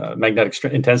magnetic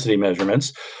intensity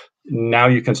measurements, now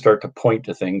you can start to point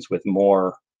to things with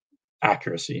more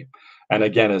accuracy. And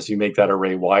again, as you make that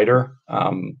array wider,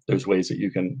 there's ways that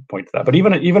you can point to that. But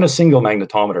even a single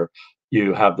magnetometer,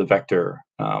 you have the vector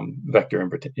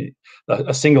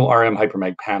a single RM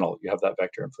hypermag panel, you have that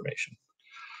vector information.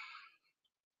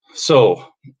 So,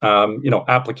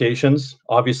 applications.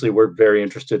 Obviously, we're very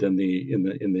interested in the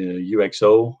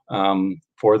UXO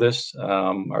for this.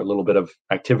 Our little bit of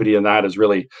activity in that has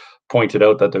really pointed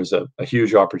out that there's a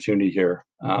huge opportunity here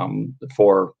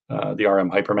for the RM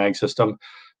hypermag system,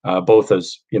 both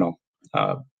as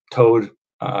towed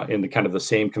in the kind of the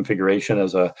same configuration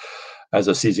as a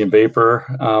cesium vapor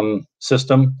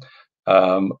system,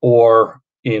 or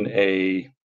in a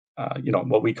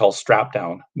what we call strap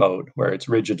down mode, where it's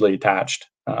rigidly attached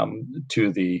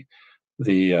to the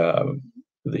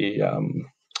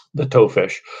tow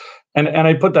fish. And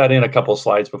I put that in a couple of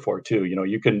slides before too.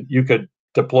 You could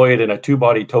deploy it in a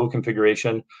 2-body tow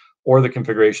configuration, or the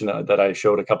configuration that I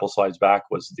showed a couple of slides back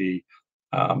was the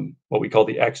what we call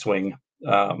the X-wing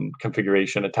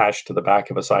configuration attached to the back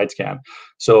of a side scan.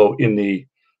 So in the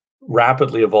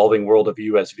rapidly evolving world of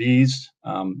USVs,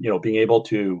 being able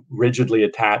to rigidly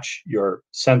attach your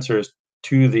sensors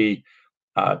to the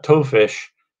tow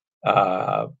fish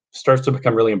starts to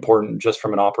become really important just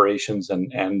from an operations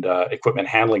and equipment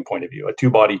handling point of view. A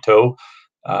 2-body tow,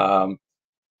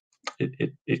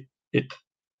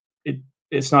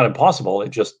 it's not impossible.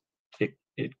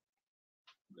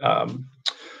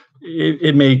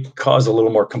 It may cause a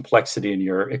little more complexity in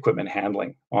your equipment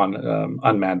handling on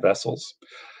unmanned vessels.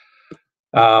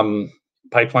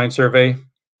 Pipeline survey.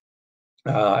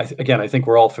 Again, I think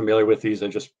we're all familiar with these.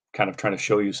 I'm just kind of trying to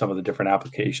show you some of the different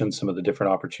applications, some of the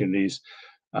different opportunities,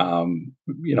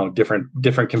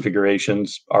 different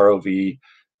configurations, ROV,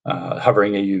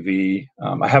 hovering AUV.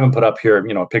 I haven't put up here,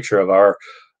 a picture of our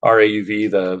AUV,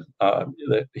 the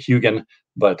Hugin,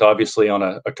 but obviously on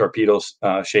a torpedo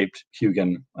shaped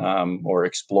Hugin, or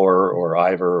Explorer or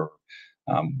Ivor,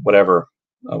 whatever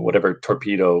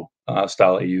torpedo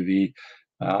style AUV,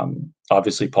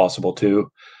 obviously possible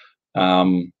too,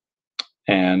 and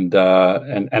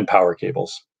power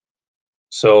cables.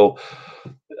 So,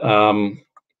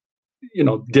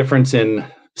 difference in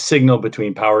signal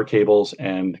between power cables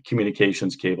and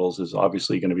communications cables is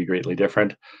obviously going to be greatly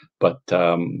different, but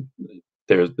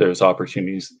there's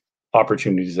opportunities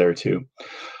there too.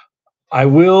 I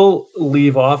will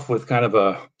leave off with kind of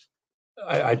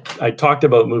I talked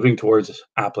about moving towards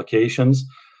applications,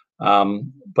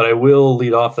 but I will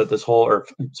lead off that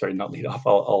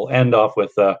I'll end off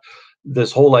with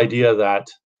this whole idea that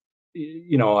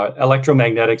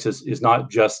electromagnetics is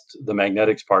not just the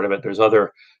magnetics part of it. There's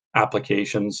other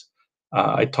applications.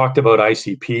 I talked about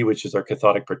ICP, which is our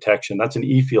cathodic protection. That's an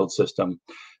E-field system,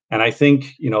 and I think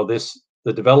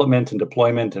the development and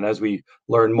deployment, and as we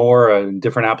learn more in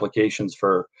different applications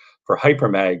for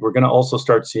hypermag, we're going to also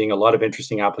start seeing a lot of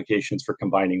interesting applications for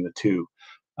combining the two,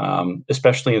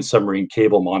 especially in submarine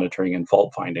cable monitoring and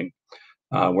fault finding,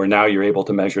 where now you're able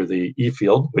to measure the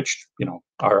E-field, which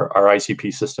our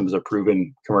ICP system is a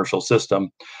proven commercial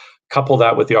system. Couple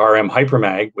that with the RM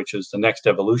hypermag, which is the next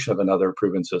evolution of another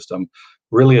proven system.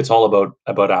 Really, it's all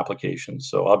about applications.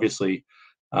 So obviously,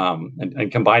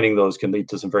 and combining those can lead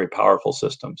to some very powerful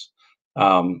systems.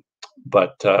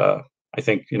 But I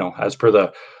think as per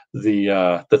the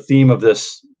theme of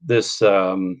this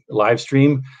live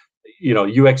stream,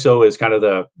 UXO is kind of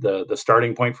the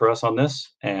starting point for us on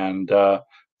this, and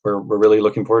we're really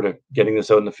looking forward to getting this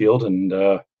out in the field and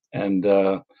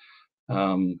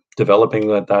developing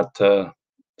that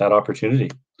opportunity.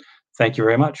 Thank you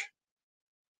very much.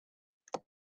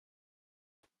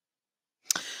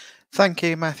 Thank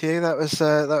you, Matthew. That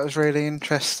was really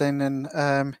interesting, and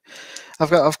I've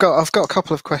got a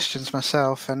couple of questions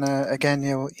myself, and again,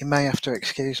 you may have to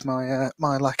excuse my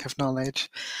lack of knowledge.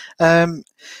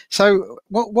 So,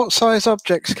 what size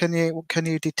objects can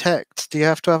you detect? Do you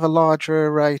have to have a larger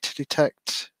array to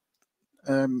detect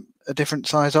a different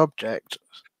size object?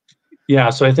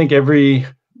 Yeah, so I think every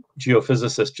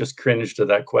geophysicist just cringed to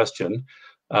that question,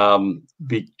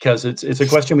 because it's a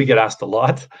question we get asked a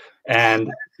lot, and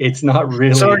it's not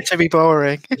really. Sorry to be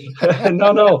boring.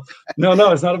 No,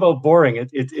 it's not about boring.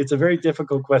 It's a very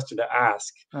difficult question to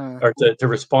ask or to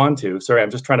respond to. Sorry,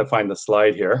 I'm just trying to find the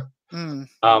slide here,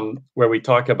 where we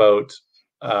talk about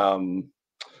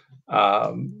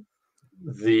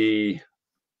the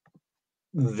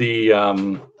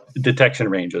detection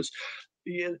ranges.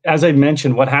 As I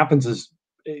mentioned, what happens is,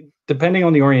 depending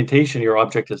on the orientation your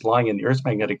object is lying in the Earth's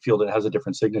magnetic field, it has a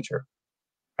different signature,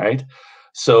 right?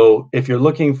 So if you're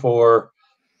looking for,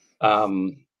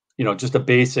 you know, just a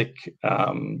basic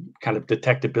kind of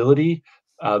detectability,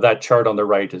 that chart on the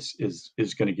right is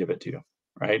going to give it to you,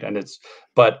 right? And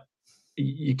but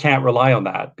you can't rely on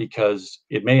that because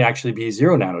it may actually be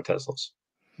 0 nanoteslas,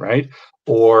 right?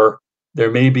 Or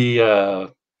there may be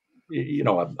you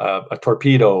know, a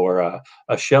torpedo or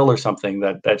a shell or something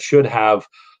that should have,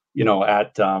 you know,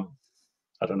 at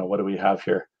I don't know, what do we have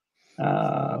here?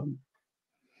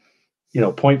 You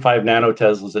know, 0.5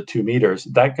 nanoteslas at 2 meters.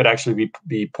 That could actually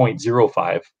be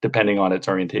 0.05 depending on its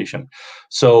orientation.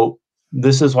 So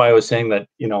this is why I was saying that,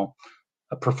 you know,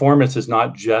 performance is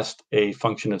not just a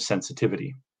function of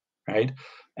sensitivity, right?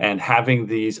 And having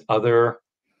these other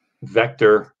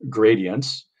vector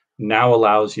gradients now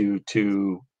allows you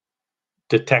to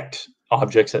detect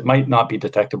objects that might not be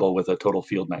detectable with a total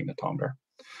field magnetometer.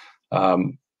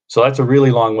 So that's a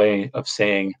really long way of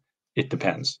saying it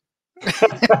depends.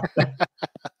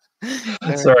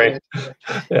 Sorry.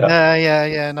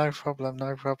 Yeah, no problem.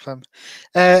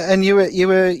 And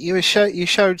you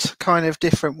showed kind of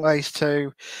different ways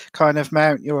to kind of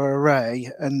mount your array,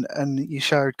 and you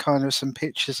showed kind of some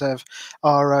pictures of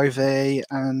ROV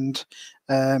and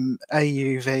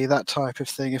AUV, that type of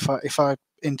thing. If I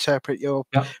interpret your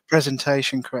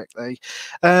presentation correctly,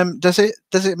 does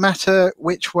it matter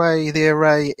which way the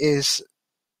array is?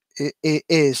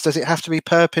 Does it have to be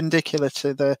perpendicular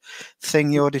to the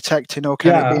thing you're detecting, or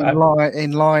can it be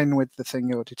in line with the thing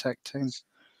you're detecting?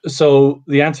 So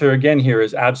the answer again here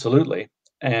is absolutely.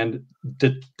 And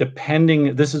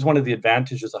depending, this is one of the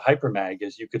advantages of hypermag,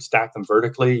 is you could stack them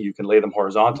vertically, you can lay them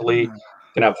horizontally, you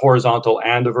can have horizontal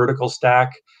and a vertical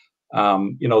stack.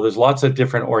 You know, there's lots of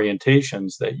different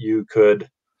orientations that you could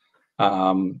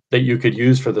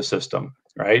use for the system,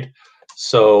 right?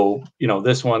 So, you know,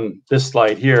 this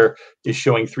slide here is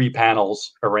showing 3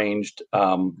 panels arranged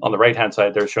on the right-hand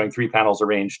side. They're showing 3 panels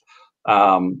arranged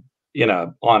on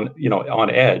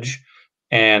edge,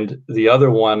 and the other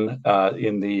one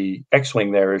in the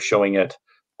X-wing there is showing it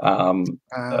in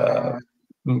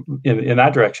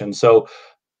that direction. So,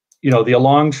 you know, the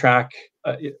along track.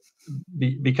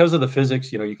 Because of the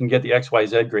physics, you know, you can get the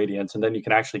XYZ gradients, and then you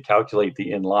can actually calculate the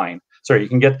inline. Sorry, you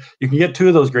can get 2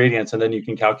 of those gradients, and then you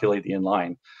can calculate the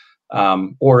inline.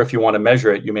 Or if you want to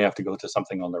measure it, you may have to go to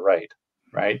something on the right?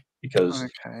 Because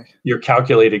your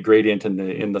calculated gradient in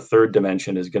the 3rd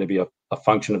dimension is going to be a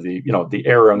function of the, you know, the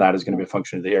error on that is going to be a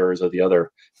function of the errors of the other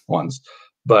ones.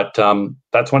 But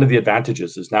that's one of the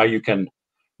advantages, is now you can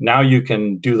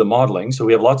do the modeling. So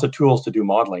we have lots of tools to do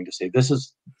modeling, to say this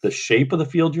is the shape of the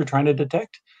field you're trying to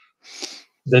detect.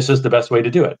 This is the best way to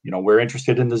do it. You know, we're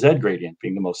interested in the Z gradient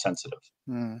being the most sensitive,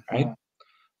 right?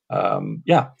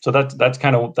 Yeah. So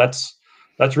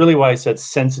that's really why I said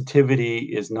sensitivity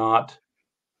is not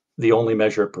the only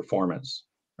measure of performance,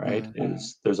 right?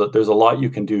 Is there's a lot you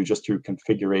can do just through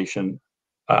configuration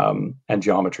and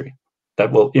geometry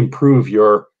that will improve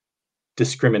your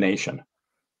discrimination.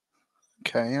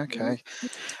 Okay.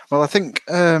 Well, I think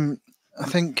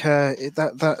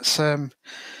that's I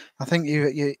think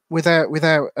you without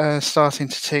starting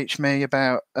to teach me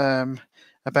about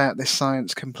this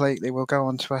science completely, we'll go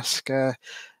on to ask a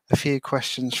few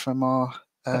questions from our.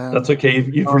 That's okay.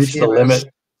 You've reached the limit.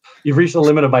 You've reached the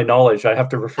limit of my knowledge. I have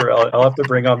to refer. I'll have to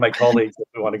bring on my colleagues if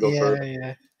we want to go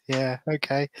further. Yeah.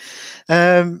 Okay.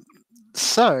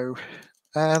 So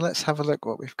let's have a look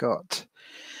what we've got.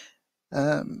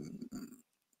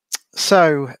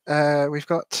 So we've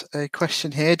got a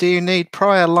question here. Do you need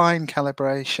prior line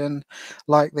calibration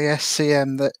like the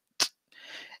SCM that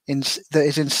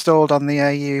is installed on the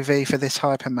AUV for this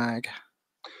hypermag?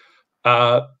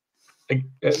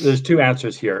 There's 2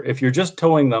 answers here. If you're just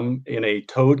towing them in a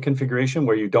towed configuration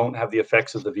where you don't have the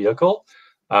effects of the vehicle,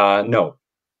 no,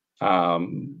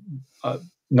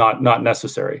 not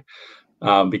necessary.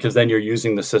 Because then you're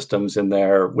using the systems in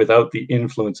there without the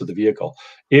influence of the vehicle.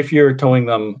 If you're towing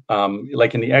them,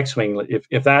 like in the X-wing,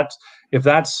 if that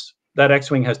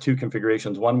X-wing has 2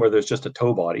 configurations, one where there's just a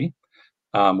tow body,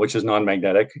 which is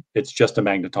non-magnetic, it's just a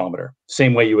magnetometer.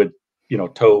 Same way you would, you know,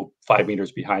 tow 5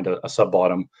 meters behind a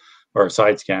sub-bottom or a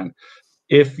side scan.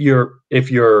 If you're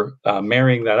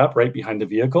marrying that up right behind the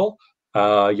vehicle,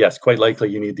 yes, quite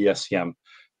likely you need the SCM.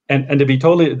 And to be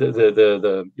totally,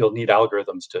 you'll need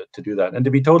algorithms to do that. And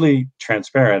to be totally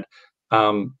transparent,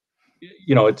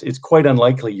 you know, it's quite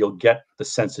unlikely you'll get the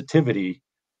sensitivity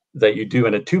that you do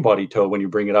in a 2-body tow when you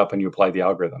bring it up and you apply the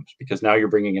algorithms, because now you're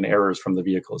bringing in errors from the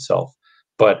vehicle itself.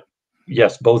 But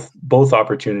yes, both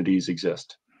opportunities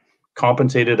exist.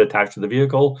 Compensated attached to the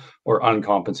vehicle, or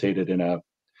uncompensated in a,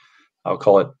 I'll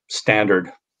call it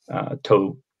standard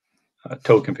tow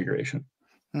configuration.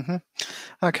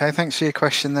 Okay, thanks for your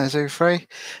question there, Zufri.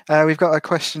 We've got a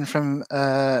question from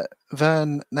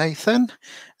Vern Nathan.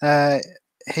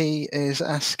 He is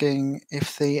asking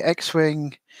if the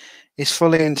X-Wing is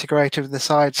fully integrated with the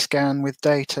side scan with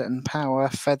data and power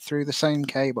fed through the same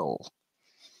cable.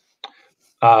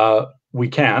 We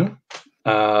can.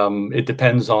 It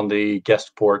depends on the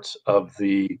guest ports of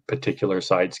the particular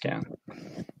side scan,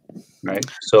 right?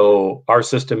 So our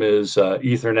system is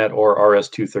Ethernet or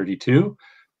RS-232.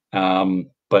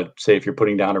 But say if you're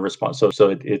putting down a response,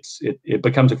 so it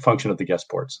becomes a function of the guest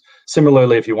ports.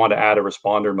 Similarly, if you want to add a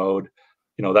responder mode,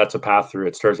 that's a path through.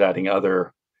 It starts adding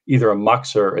either a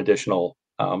MUX or additional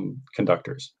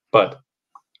conductors. But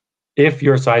if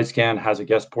your side scan has a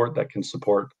guest port that can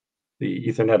support the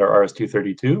Ethernet or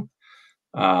RS-232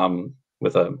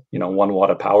 with a 1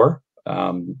 watt of power,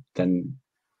 then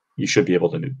you should be able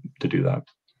to do that.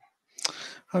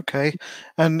 Okay,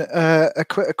 and a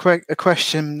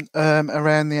question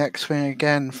around the X-Wing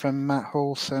again from Matt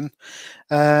Halson.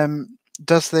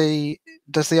 Does the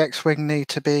X-Wing need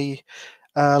to be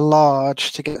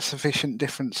large to get sufficient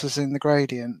differences in the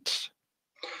gradient?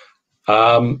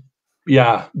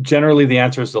 Yeah, generally the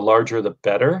answer is the larger the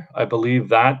better. I believe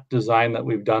that design that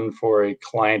we've done for a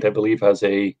client, I believe, has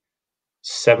a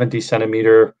 70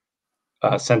 centimeter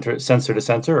sensor to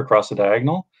sensor across the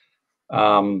diagonal.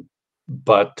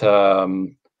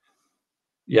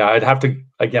 Yeah, I'd have to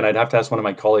ask one of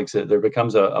my colleagues. There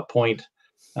becomes a point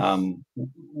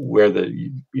where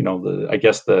I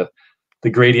guess the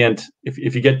gradient, if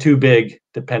you get too big,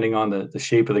 depending on the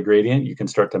shape of the gradient, you can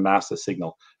start to mask the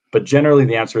signal. But generally,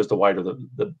 the answer is the wider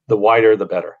the wider the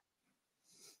better.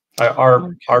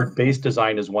 Our base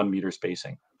design is 1 meter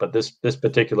spacing, but this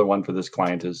particular one for this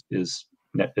client is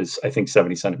I think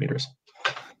 70 centimeters.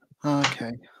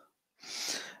 Okay.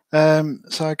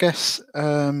 So I guess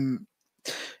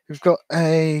we've got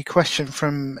a question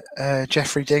from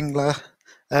Jeffrey Dingler.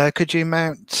 Could you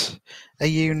mount a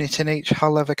unit in each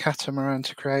hull of a catamaran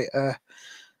to create the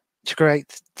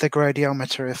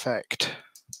gradiometer effect?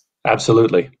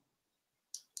 Absolutely.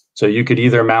 So you could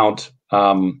either mount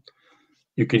one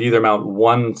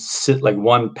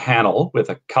panel with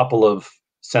a couple of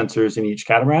sensors in each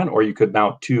catamaran, or you could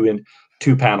mount two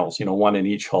panels, one in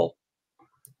each hull,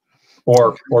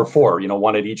 or four,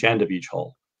 one at each end of each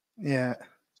hull. Yeah.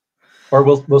 Or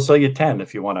we'll sell you 10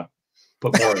 if you want to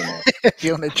put more in there. If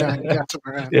you want a giant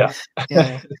catamaran. Yeah.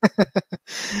 Yeah.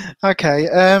 Okay.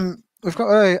 We've got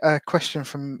a question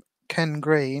from Ken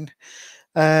Green.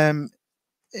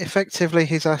 Effectively,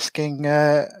 he's asking,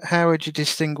 how would you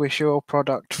distinguish your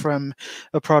product from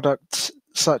a product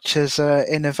such as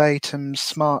Innovatum's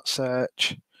Smart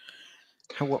Search?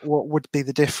 What would be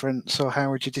the difference, or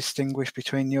how would you distinguish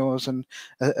between yours and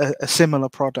a similar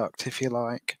product, if you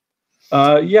like?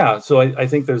 Yeah, so I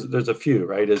think there's a few,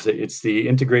 right? It's the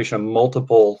integration of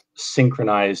multiple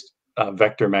synchronized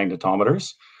vector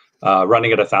magnetometers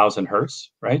running at 1,000 hertz,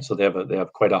 right? So they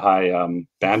have quite a high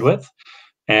bandwidth.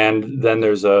 And then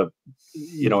there's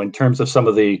in terms of some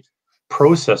of the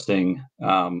processing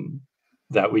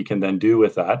that we can then do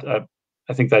with that,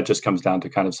 I think that just comes down to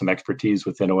kind of some expertise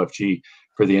within OFG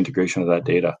for the integration of that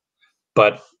data.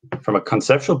 But from a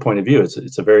conceptual point of view,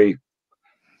 it's a very,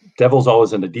 devil's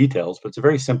always in the details, but it's a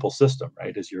very simple system,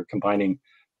 right? As you're combining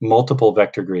multiple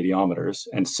vector gradiometers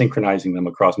and synchronizing them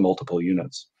across multiple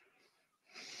units.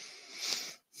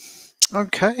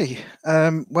 Okay.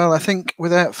 Well, I think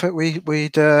without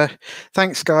we'd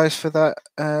thanks guys for that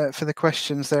for the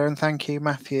questions there, and thank you,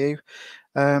 Matthew.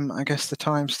 I guess the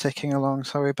time's ticking along,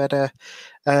 so we better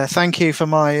thank you for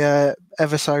my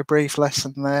ever so brief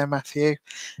lesson there, Matthew,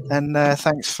 and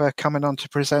thanks for coming on to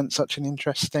present such an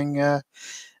interesting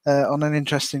on an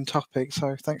interesting topic.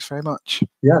 So thanks very much.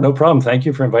 Yeah, no problem. Thank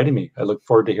you for inviting me. I look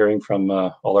forward to hearing from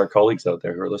all our colleagues out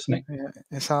there who are listening. Yeah,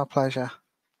 it's our pleasure.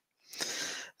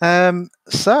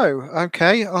 So,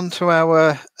 okay, on to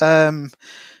our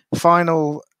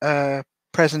final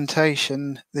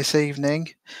presentation this evening.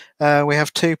 We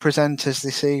have two presenters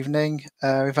this evening.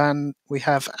 We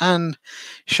have Anne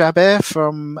Chabert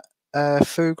from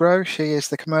Fugro. She is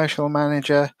the commercial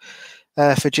manager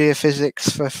for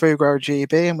geophysics for Fugro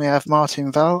GB, and we have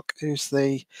Martin Valk, who's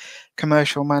the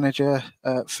commercial manager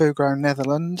at Fugro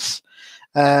Netherlands.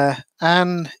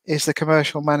 Anne is the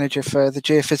commercial manager for the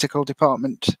geophysical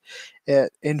department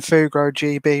in Fugro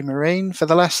GB Marine. For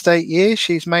the last 8 years,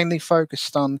 she's mainly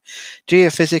focused on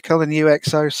geophysical and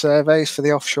UXO surveys for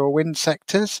the offshore wind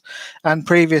sectors, and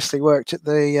previously worked at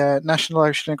the National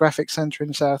Oceanographic Centre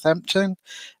in Southampton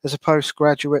as a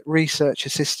postgraduate research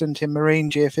assistant in marine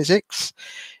geophysics.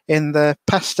 In the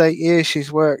past 8 years,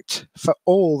 she's worked for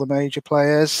all the major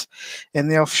players in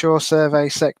the offshore survey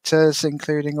sectors,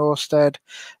 including Ørsted,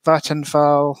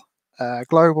 Vattenfall,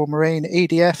 Global Marine,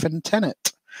 EDF, and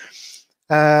TenneT.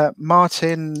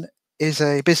 Martin is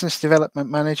a business development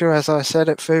manager, as I said,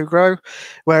 at Fugro,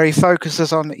 where he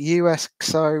focuses on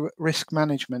UXO risk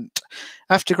management.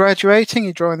 After graduating,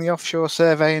 he joined the offshore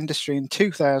survey industry in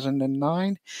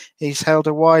 2009. He's held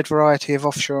a wide variety of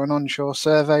offshore and onshore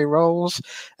survey roles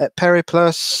at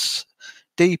Periplus,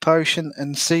 Deep Ocean,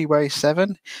 and Seaway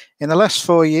 7. In the last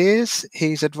 4 years,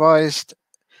 he's advised,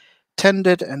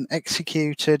 tendered, and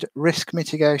executed risk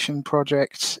mitigation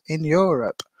projects in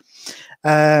Europe.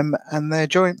 And their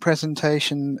joint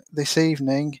presentation this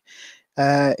evening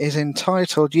is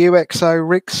entitled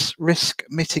UXO Risk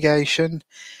Mitigation,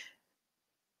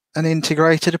 an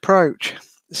Integrated Approach.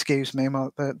 Excuse me,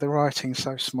 the writing's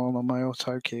so small on my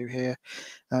auto cue here.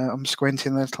 I'm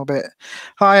squinting a little bit.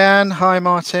 Hi, Anne. Hi,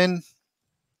 Martin.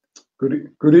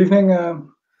 Good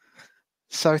evening.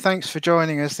 So thanks for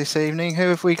joining us this evening. Who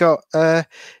have we got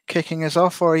kicking us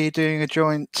off, or are you doing a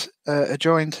joint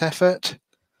effort?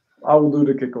 I will do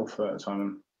the kickoff,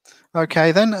 Simon.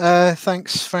 Okay then.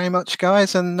 Thanks very much,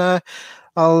 guys, and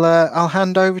I'll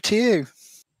hand over to you.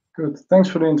 Good. Thanks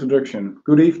for the introduction.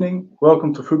 Good evening.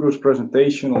 Welcome to Fugro's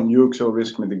presentation on UXO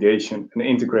risk mitigation and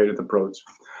integrated approach.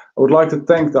 I would like to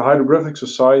thank the Hydrographic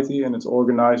Society and its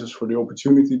organizers for the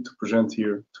opportunity to present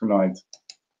here tonight.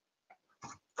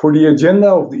 For the agenda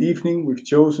of the evening, we've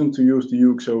chosen to use the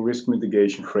UXO risk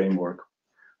mitigation framework.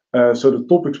 So the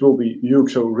topics will be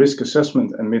UXO risk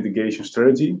assessment and mitigation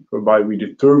strategy, whereby we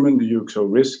determine the UXO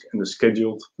risk and the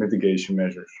scheduled mitigation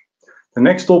measures. The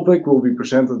next topic will be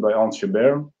presented by Anne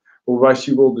Chabert, whereby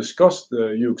she will discuss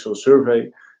the UXO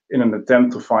survey in an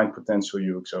attempt to find potential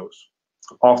UXOs.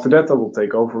 After that, I will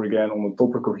take over again on the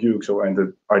topic of UXO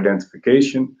and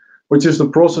identification, which is the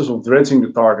process of dredging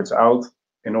the targets out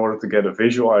in order to get a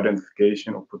visual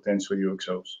identification of potential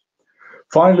UXOs.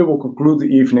 Finally, we'll conclude the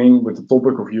evening with the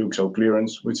topic of UXO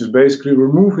clearance, which is basically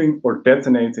removing or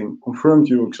detonating confirmed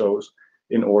UXOs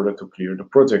in order to clear the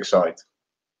project site.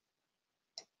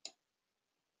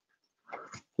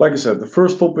 Like I said, the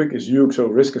first topic is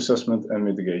UXO risk assessment and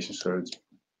mitigation strategy.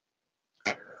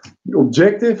 The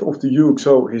objective of the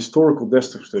UXO historical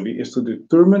desktop study is to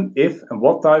determine if and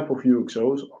what type of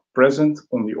UXOs are present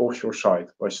on the offshore site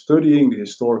by studying the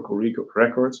historical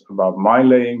records about mine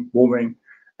laying, bombing,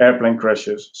 airplane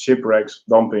crashes, shipwrecks,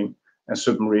 dumping, and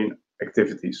submarine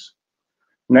activities.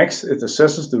 Next, it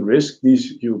assesses the risk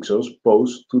these UXOs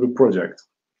pose to the project.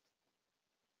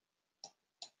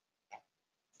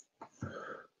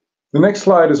 The next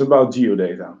slide is about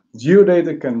geodata.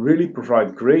 Geodata can really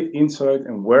provide great insight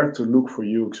in where to look for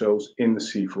UXOs in the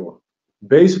seafloor.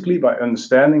 Basically, by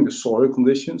understanding the soil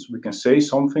conditions, we can say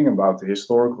something about the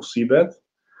historical seabed,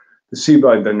 the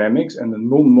seabed dynamics, and the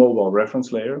non-mobile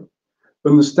reference layer,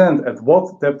 understand at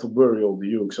what depth of burial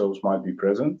the UXOs might be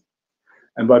present,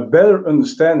 and by better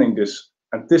understanding this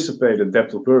anticipated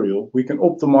depth of burial, we can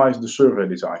optimize the survey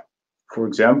design. For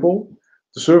example,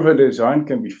 the survey design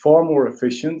can be far more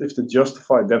efficient if the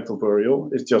justified depth of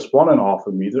burial is just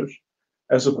 1.5 meters,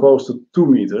 as opposed to 2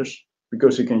 meters,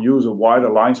 because you can use a wider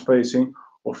line spacing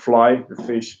or fly the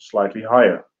fish slightly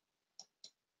higher.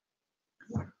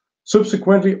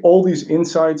 Subsequently, all these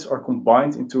insights are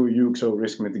combined into a UXO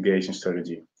risk mitigation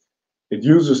strategy. It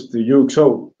uses the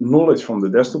UXO knowledge from the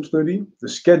desktop study, the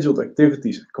scheduled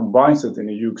activities, combines it in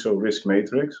a UXO risk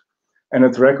matrix, and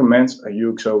it recommends a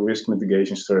UXO risk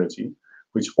mitigation strategy,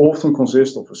 which often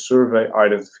consists of a survey,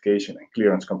 identification, and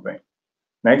clearance campaign.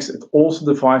 Next, it also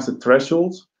defines the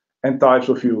thresholds and types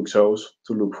of UXOs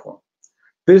to look for.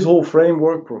 This whole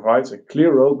framework provides a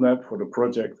clear roadmap for the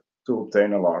project to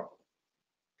obtain a LARP.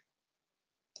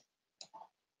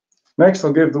 Next,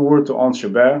 I'll give the word to Anne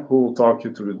Chabert, who will talk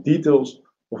you through the details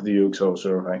of the UXO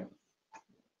survey.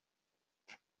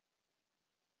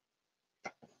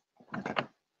 I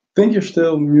think you're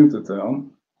still muted,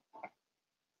 Anne.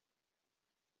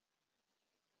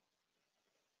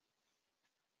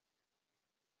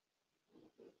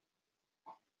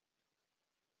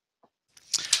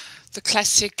 The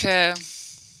classic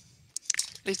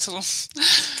little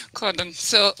cordon.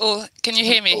 So, can you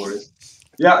hear me?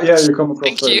 Yeah, you come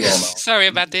across very well now. Sorry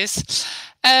about this.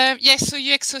 Yes, so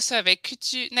UXO survey.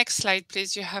 Could you, next slide,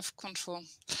 please? You have control.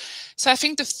 So I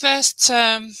think the first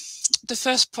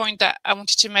point that I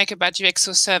wanted to make about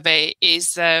UXO survey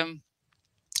is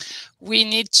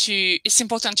it's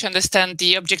important to understand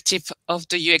the objective of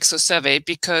the UXO survey,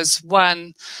 because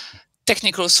one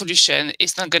technical solution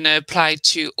is not going to apply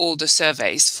to all the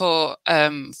surveys. For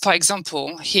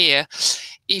example, here,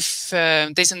 if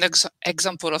there's an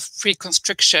example of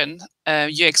pre-construction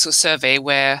UXO survey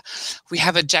where we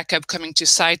have a jackup coming to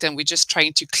site and we're just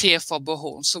trying to clear for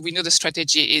boreholes. So we know the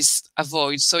strategy is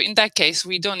avoid. So in that case,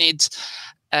 we don't need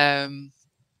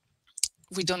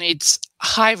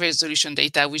high resolution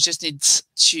data. We just need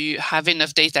to have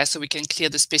enough data so we can clear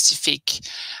the specific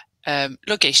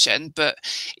location. But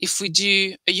if we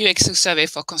do a UXO survey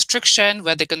for construction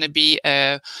where there's going to be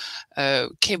a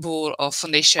cable or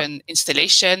foundation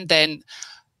installation, then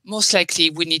most likely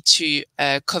we need to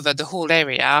cover the whole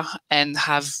area and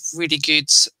have really good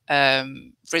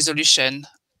resolution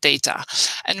data.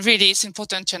 And really, it's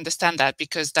important to understand that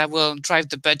because that will drive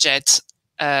the budget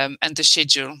and the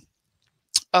schedule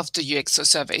of the UXO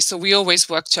survey. So we always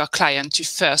work to our client to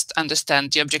first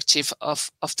understand the objective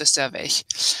of the survey.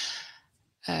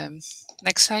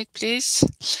 Next slide, please.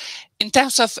 In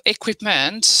terms of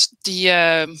equipment,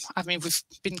 I mean, we've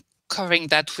been covering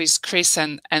that with Chris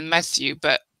and Matthew,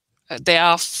 but there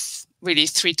are really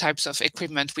three types of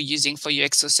equipment we're using for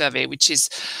UXO survey, which is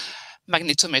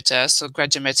magnetometers, so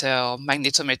gradiometer or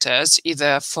magnetometers,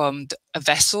 either from a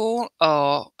vessel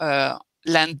or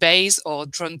land-based or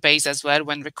drone-based as well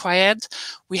when required.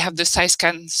 We have the side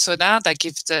scan sonar that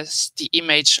gives us the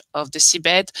image of the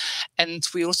seabed, and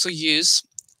we also use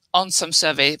on some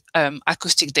survey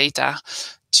acoustic data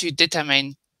to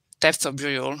determine depth of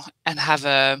burial and have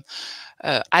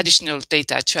additional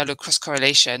data to allow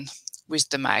cross-correlation with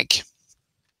the mag.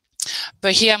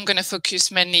 But here I'm going to focus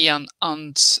mainly on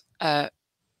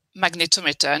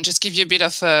magnetometer and just give you a bit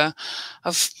of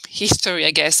history,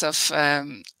 I guess, of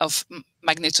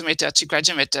magnetometer to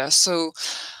gradiometer. So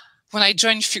when I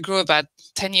joined Fugro about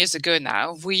 10 years ago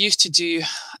now, we used to do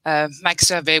mag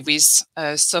survey with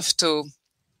soft-toe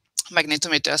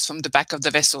magnetometers from the back of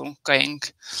the vessel going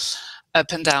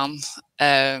up and down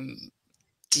the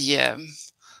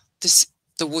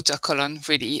water column,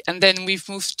 really. And then we've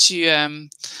moved to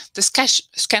the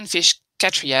Scanfish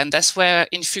Catria, and that's where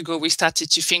in Fugro we started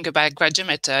to think about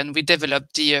gradiometer, and we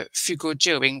developed the Fugro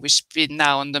Geowing, which has been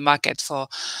now on the market for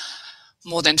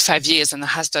more than 5 years and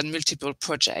has done multiple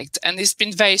projects. And it's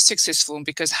been very successful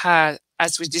because,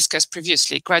 as we discussed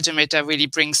previously, gradiometer really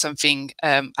brings something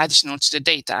additional to the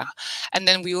data. And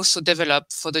then we also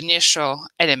developed for the nearshore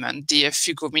element the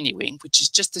Fugro MiniWing, which is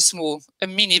just a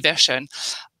mini version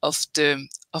of the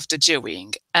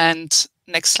Geowing. And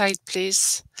next slide,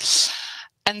 please.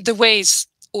 And the ways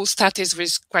all started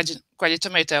with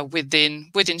gradiometer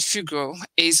within Fugro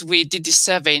is we did this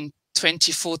survey in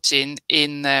 2014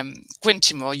 in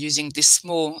Gwyntimore using this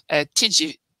small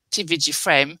TVG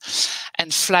frame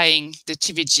and flying the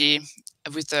TVG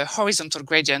with a horizontal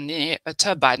gradient near a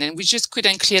turbine, and we just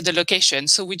couldn't clear the location.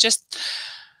 So we just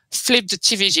flipped the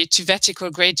TVG to vertical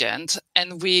gradient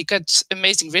and we got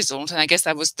amazing results. And I guess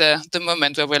that was the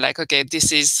moment where we're like, okay,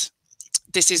 this is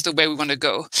the way we want to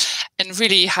go. And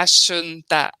really has shown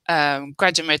that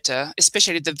gradiometer,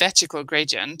 especially the vertical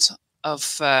gradient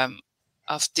of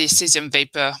the cesium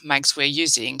vapor mags we're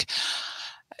using,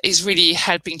 is really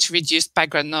helping to reduce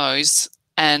background noise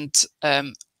and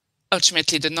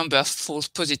ultimately the number of false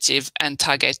positive and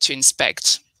target to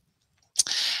inspect.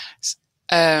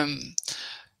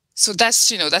 So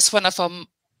that's one of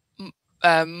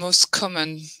our most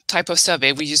common type of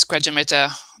survey. We use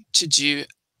gradiometer to do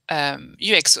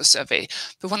UXO survey.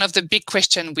 But one of the big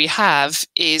questions we have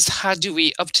is how do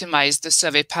we optimize the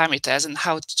survey parameters and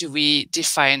how do we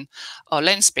define our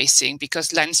line spacing,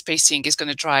 because line spacing is going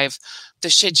to drive the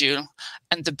schedule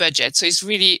and the budget. So it's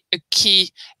really a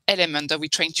key element that we're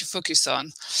trying to focus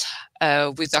on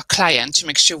with our client to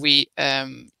make sure we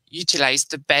utilize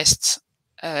the best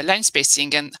line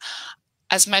spacing. And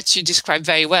as Matthew described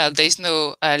very well, there's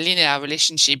no linear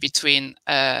relationship between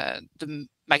the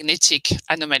magnetic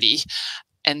anomaly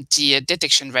and the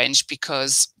detection range,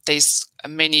 because there's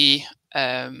many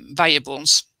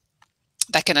variables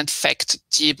that can affect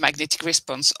the magnetic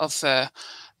response of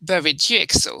buried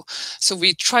UXO. So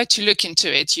we try to look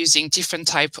into it using different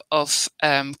type of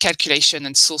calculation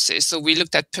and sources. So we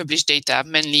looked at published data,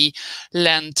 mainly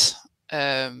land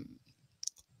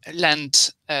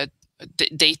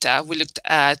data. We looked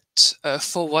at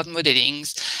forward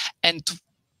modelings,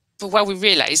 but what we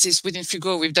realized is within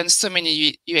Fugro, we've done so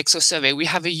many UXO survey, we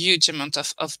have a huge amount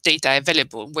of data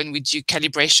available when we do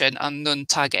calibration on known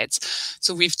targets.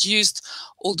 So we've used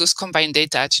all those combined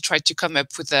data to try to come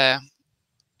up with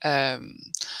I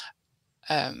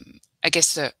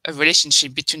guess a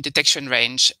relationship between detection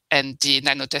range and the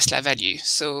nanotesla value.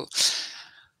 So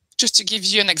just to give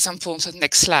you an example on the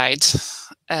next slide,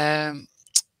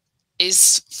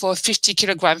 is for 50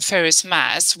 kilogram ferrous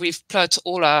mass, we've plotted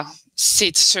all our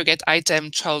seed surrogate item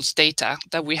trials data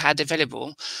that we had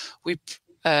available, we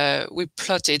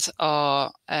plotted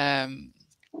our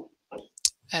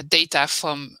data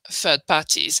from third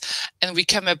parties, and we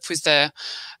come up with a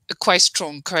quite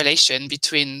strong correlation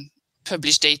between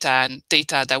published data and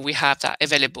data that we have that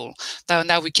available that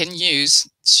now we can use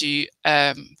to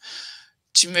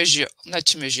measure, not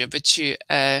to measure, but to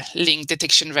link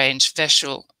detection range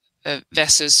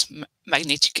versus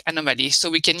magnetic anomaly. So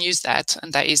we can use that,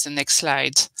 and that is the next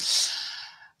slide.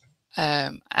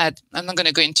 I'm not going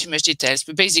to go into much details,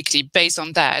 but basically based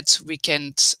on that, we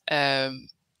can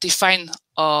define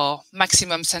our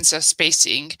maximum sensor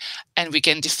spacing, and we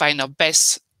can define our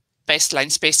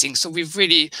baseline spacing. So we've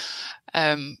really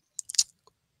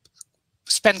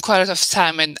spent quite a lot of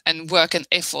time and work and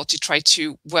effort to try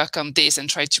to work on this and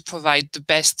try to provide the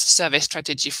best survey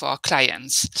strategy for our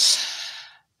clients.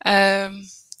 And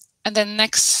then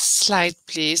next slide,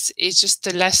 please, is just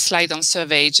the last slide on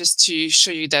survey, just to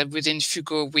show you that within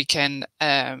Fugo, we can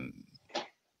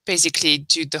basically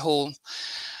do the whole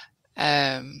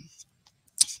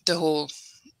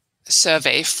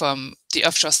survey from the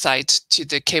offshore side to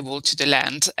the cable to the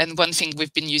land. And one thing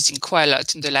we've been using quite a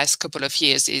lot in the last couple of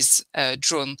years is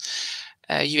drone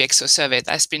UXO survey.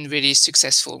 That's been really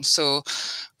successful. So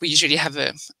we usually have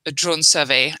a drone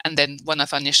survey, and then one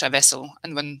of our nearshore vessel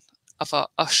and one of our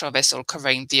offshore vessel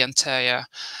covering the entire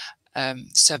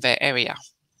survey area.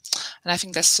 And I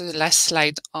think that's the last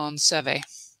slide on survey.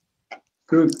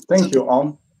 Good, thank you,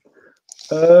 Anne.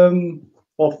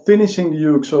 While finishing the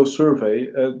UXO survey,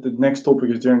 the next topic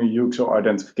is generally UXO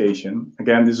identification.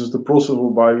 Again, this is the process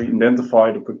whereby we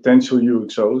identify the potential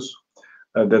UXOs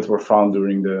that were found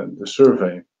during the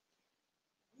survey.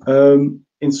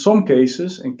 In some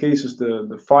cases,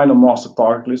 the final master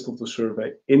target list of the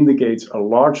survey indicates a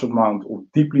large amount of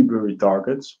deeply buried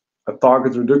targets, a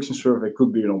target reduction survey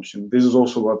could be an option. This is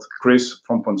also what Chris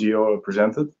from Pangeo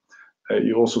presented.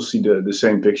 You also see the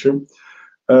same picture.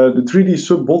 The 3D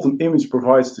sub-bottom image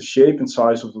provides the shape and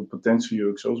size of the potential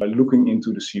UXOs by looking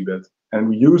into the seabed. And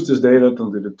we use this data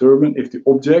to determine if the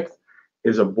object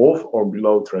is above or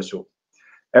below threshold.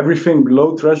 Everything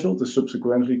below threshold is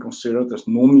subsequently considered as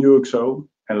non-UXO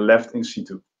and left in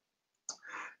situ.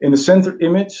 In the center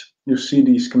image, you see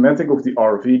the schematic of the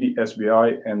ROV, the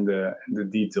SBI, and the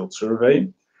detailed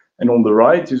survey. And on the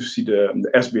right, you see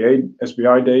the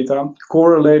SBI data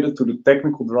correlated to the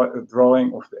technical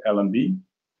drawing of the LMB.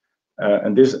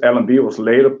 And this LMB was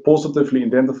later positively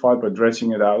identified by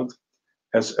dredging it out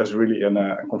as really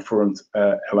a confirmed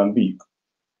LMB.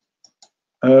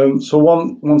 So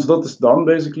once that is done,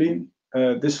 basically,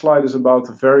 this slide is about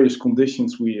the various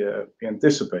conditions we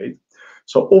anticipate.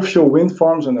 So offshore wind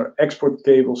farms and their export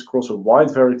cables cross a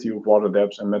wide variety of water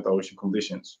depths and mid-ocean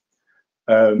conditions.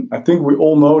 I think we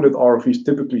all know that ROVs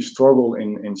typically struggle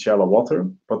in shallow water,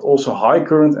 but also high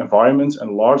current environments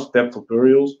and large depth of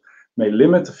burials may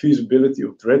limit the feasibility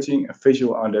of dredging and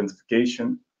visual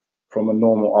identification from a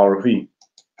normal ROV.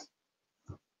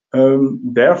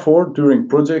 Therefore, during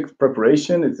project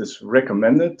preparation, it is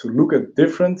recommended to look at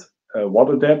different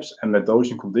water depths and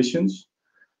mid-ocean conditions.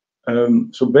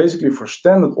 So basically, for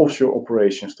standard offshore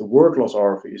operations, the work-loss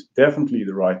ROV is definitely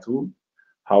the right tool.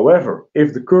 However,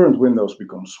 if the current windows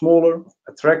become smaller,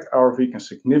 a tracked ROV can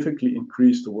significantly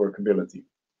increase the workability.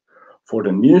 For the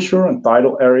nearshore and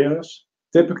tidal areas,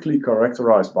 typically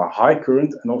characterized by high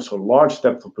current and also large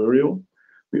depth of burial,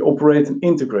 we operate an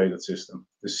integrated system,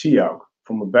 the SEAUG,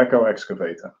 from a backhoe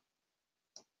excavator.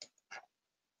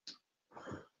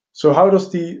 So how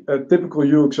does the typical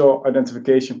UXO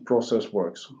identification process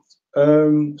works?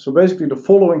 So basically the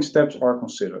following steps are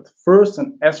considered. First,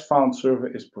 an as-found survey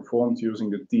is performed using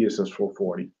the TSS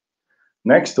 440.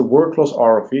 Next, the work-loss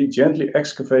ROV gently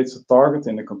excavates the target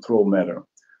in a controlled manner.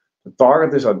 The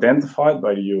target is identified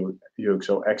by the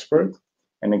UXO expert,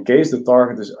 and in case the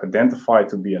target is identified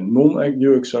to be a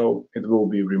non-UXO, it will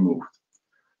be removed.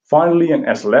 Finally, an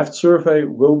as-left survey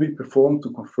will be performed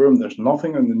to confirm there's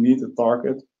nothing underneath the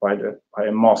target by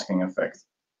a masking effect.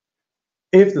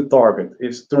 If the target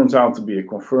turns out to be a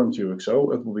confirmed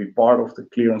UXO, it will be part of the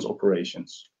clearance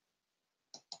operations.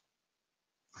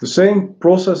 The same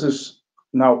process is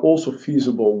now also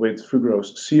feasible with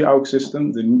Fugro's SEAUG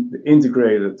system, the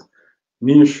integrated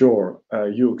nearshore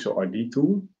UXO ID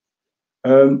tool.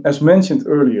 As mentioned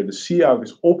earlier, the SEAUG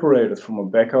is operated from a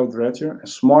backhoe dredger and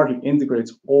smartly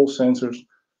integrates all sensors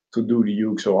to do the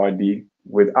UXO ID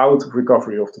without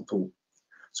recovery of the tool.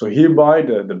 So hereby,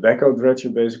 the backhoe dredger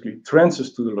basically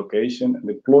transfers to the location and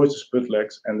deploys the spud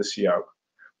legs and the SEAUG.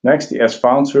 Next, the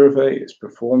as-found survey is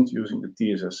performed using the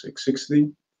TSS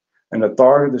 660, and the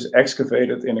target is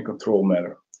excavated in a controlled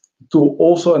manner. The tool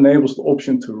also enables the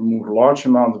option to remove a large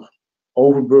amount of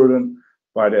overburden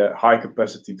by the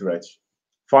high-capacity dredge.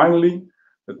 Finally,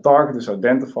 the target is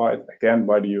identified again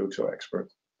by the UXO expert.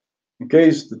 In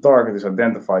case the target is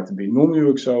identified to be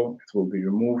non-UXO, it will be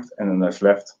removed and an as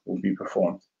left will be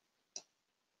performed.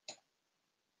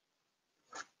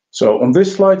 So on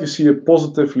this slide, you see a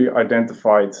positively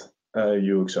identified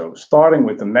UXO. Starting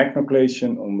with the MAC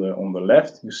notation on the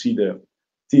left, you see the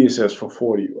TSS for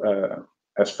 40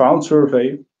 as found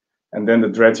survey, and then the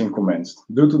dredging commenced.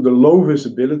 Due to the low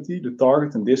visibility, the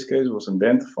target in this case was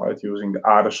identified using the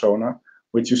ADA sonar,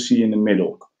 which you see in the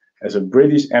middle, as a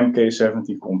British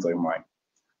MK70 contact mine.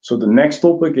 So the next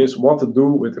topic is what to do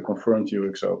with the confirmed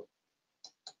UXO.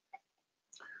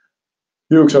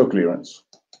 UXO clearance.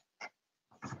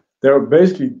 There are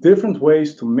basically different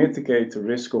ways to mitigate the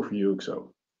risk of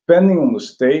UXO. Depending on the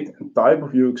state and type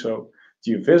of UXO,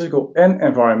 geophysical and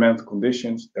environmental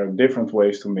conditions, there are different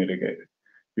ways to mitigate it.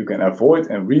 You can avoid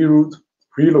and reroute,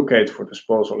 relocate for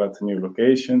disposal at the new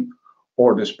location,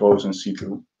 or dispose in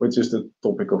situ, which is the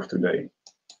topic of today.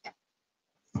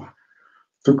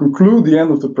 To conclude the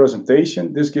end of the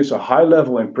presentation, this gives a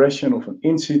high-level impression of an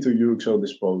in-situ UXO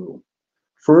disposal.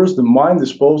 First, the mine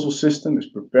disposal system is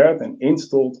prepared and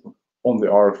installed on the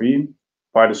ROV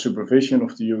by the supervision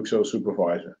of the UXO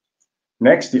supervisor.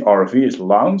 Next, the ROV is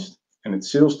launched and it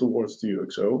sails towards the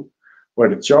UXO,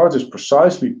 where the charge is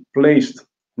precisely placed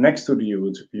next to the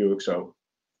UXO.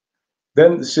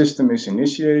 Then the system is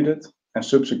initiated and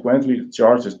subsequently the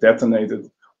charge is detonated,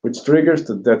 which triggers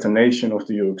the detonation of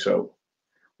the UXO.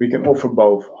 We can offer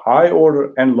both high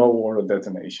order and low order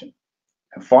detonation.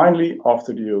 And finally,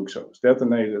 after the UXO is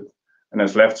detonated, an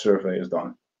as left survey is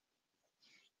done.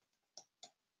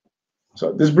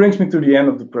 So this brings me to the end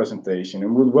of the presentation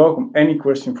and would welcome any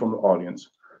question from the audience.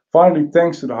 Finally,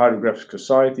 thanks to the Hydrographic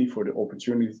Society for the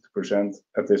opportunity to present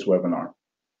at this webinar.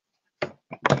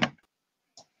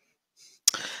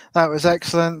 That was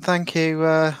excellent. Thank you,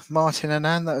 Martin and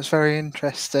Anne. That was very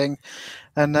interesting.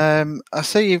 And I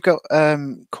see you've got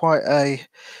quite a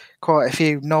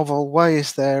few novel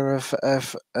ways there of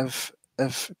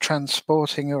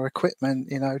transporting your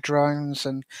equipment. You know, drones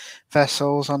and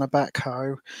vessels on a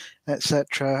backhoe,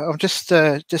 etc. I'm just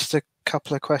a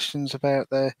couple of questions about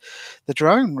the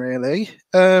drone, really.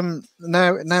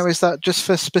 Now, is that just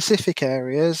for specific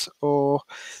areas or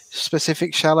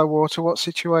specific shallow water? What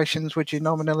situations would you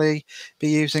nominally be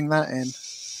using that in?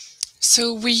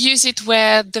 So we use it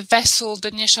where the vessel,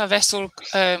 the nearshore vessel,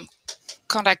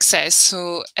 can't access.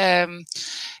 So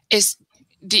is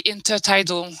the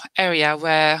intertidal area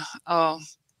where our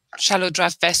shallow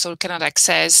draft vessel cannot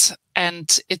access,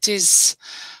 and it is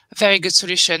a very good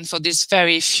solution for these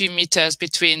very few meters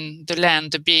between the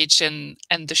land, the beach, and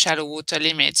the shallow water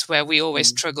limits, where we always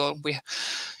struggle.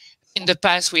 In the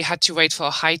past, we had to wait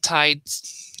for high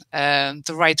tides,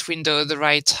 the right window, the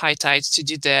right high tides to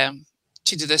do the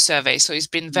survey. So it's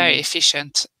been very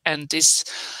efficient, and is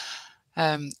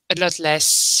a lot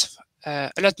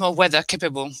more weather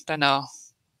capable than our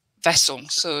vessel.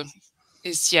 So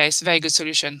it's a very good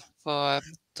solution for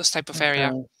those type of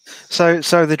area. So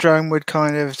the drone would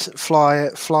kind of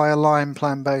fly a line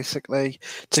plan basically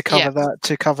to cover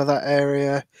that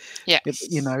area. Yeah.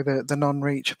 You know, the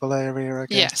non-reachable area, I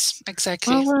guess. Yes,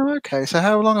 exactly. Oh, well, okay. So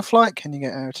how long a flight can you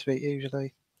get out of it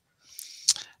usually?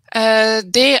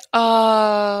 They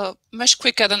are much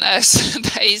quicker than us.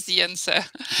 That is the answer.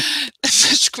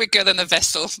 Much quicker than a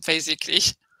vessel, basically.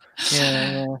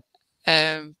 Yeah.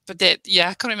 But I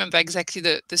can't remember exactly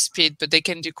the speed, but they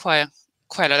can do quite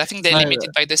a lot. I think they're limited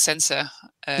by the sensor.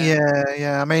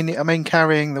 I mean,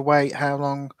 carrying the weight, how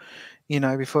long,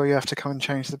 before you have to come and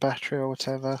change the battery or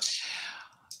whatever?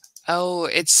 Oh,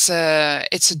 it's a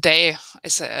day.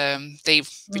 They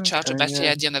recharge the battery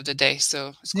at the end of the day,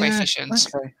 so it's quite efficient.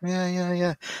 Okay.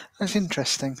 Yeah. That's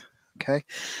interesting. Okay.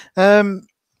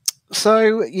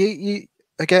 So you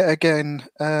again.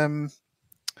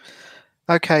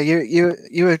 Okay, you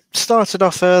were started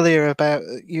off earlier about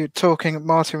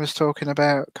Martin was talking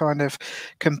about kind of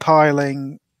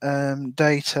compiling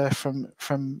data from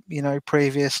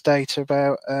previous data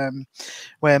about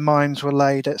where mines were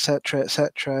laid,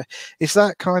 etc. Is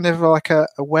that kind of like a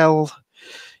well-trodden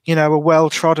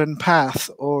path,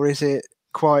 or is it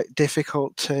quite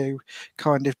difficult to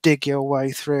kind of dig your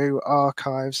way through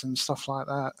archives and stuff like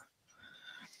that?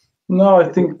 No, I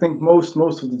think most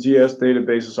of the GIS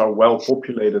databases are well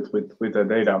populated with their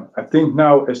data. I think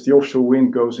now as the offshore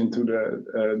wind goes into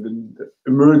the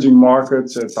emerging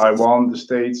markets, Taiwan, the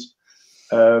States,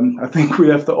 I think we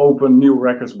have to open new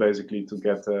records basically to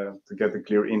get a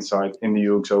clear insight in the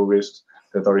UXO risks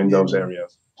that are in those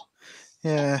areas.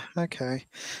 Yeah. Okay.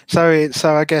 So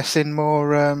I guess in more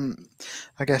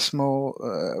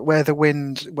where the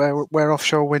wind, where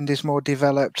offshore wind is more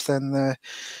developed, than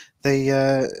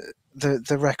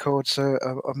the records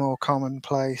are more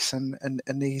commonplace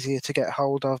and easier to get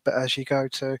hold of. But as you go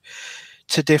to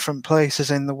different places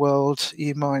in the world,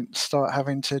 you might start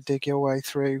having to dig your way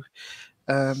through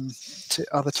to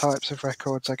other types of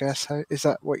records, I guess. Is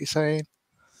that what you're saying?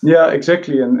 Yeah,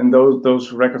 exactly. And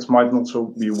those records might not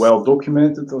so be well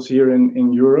documented as here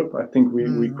in Europe. I think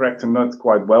we cracked the nut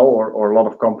quite well, or a lot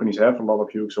of companies have, a lot of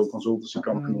UXO consultancy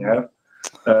company have.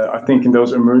 I think in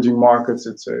those emerging markets,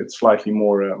 it's slightly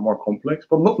more complex,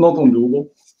 but not undoable.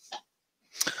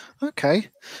 Okay.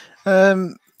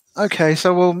 Okay,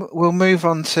 so we'll move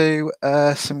on to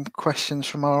some questions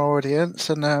from our audience,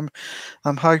 and I'm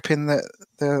hoping that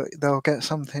they'll get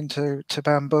something to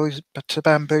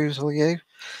bamboozle you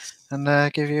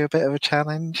and give you a bit of a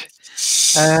challenge.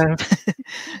 So,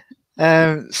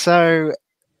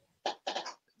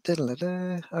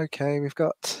 okay, we've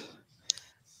got.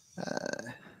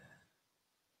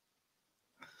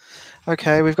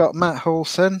 Okay, we've got Matt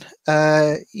Halson.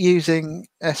 Using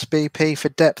SBP for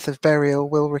depth of burial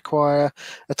will require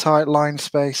a tight line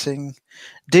spacing.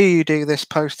 Do you do this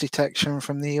post-detection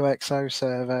from the UXO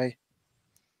survey?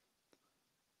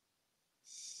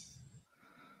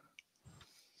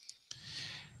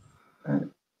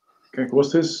 Kijk,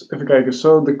 was this? Even kijken.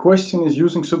 So the question is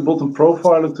using sub-bottom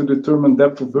profiler to determine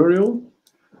depth of burial.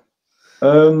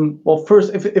 Well,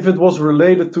 first, if it was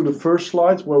related to the first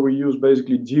slides where we use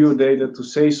basically geodata to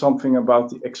say something about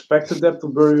the expected depth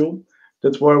of burial,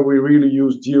 that's where we really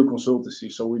use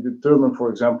geoconsultancy. So we determine,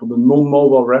 for example, the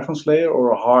non-mobile reference layer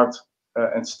or a hard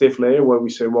and stiff layer where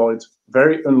we say, well, it's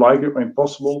very unlikely or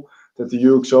impossible that the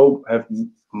UXO have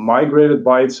migrated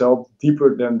by itself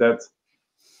deeper than that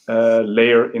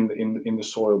layer in the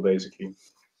soil, basically.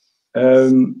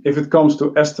 If it comes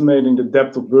to estimating the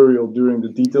depth of burial during the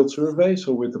detailed survey,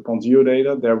 so with the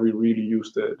geodata, there we really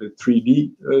use the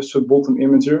 3D sub-bottom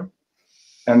imager.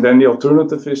 And then the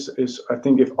alternative is I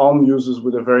think if ALM uses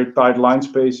with a very tight line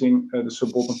spacing, the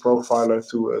sub-bottom profiler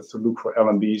to look for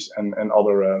LMBs and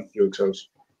other UXOs.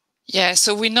 Yeah,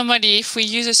 so we normally, if we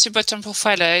use a sub-bottom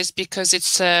profiler, it's because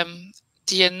it's the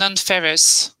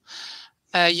non-ferrous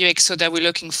UXO that we're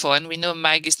looking for, and we know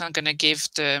MAG is not going to give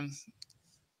the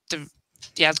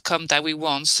outcome that we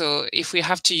want. So if we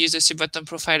have to use a sub-bottom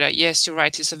profiler, yes, you're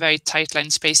right, it's a very tight line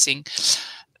spacing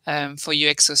for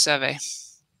UXO survey.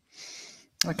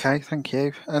 Okay, thank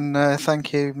you. And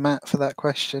thank you, Matt, for that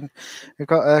question. We've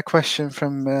got a question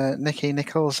from Nikki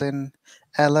Nichols in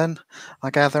Ellen. I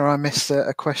gather I missed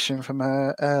a question from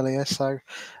her earlier, so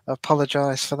I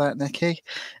apologise for that, Nikki.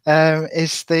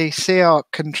 Is the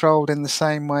CARC controlled in the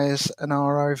same way as an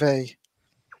ROV?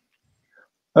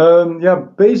 Yeah,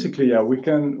 basically, yeah, we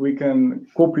can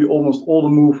copy almost all the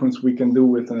movements we can do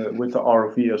with the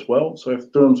ROV as well. So in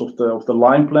terms of the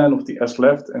line plan of the S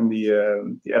left and the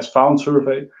S found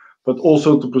survey, but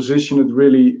also to position it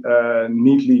really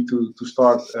neatly to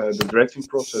start the dredging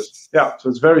process. Yeah, so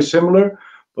it's very similar,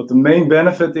 but the main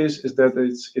benefit is that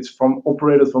it's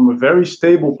operated from a very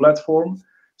stable platform,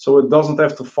 so it doesn't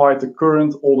have to fight the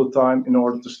current all the time in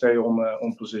order to stay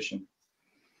on position.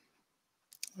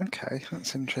 Okay,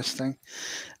 that's interesting.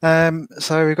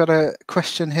 So we've got a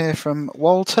question here from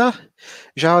Walter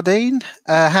Jardine.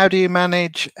 How do you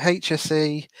manage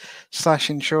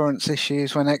HSE/insurance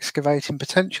issues when excavating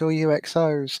potential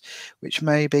UXOs, which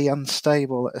may be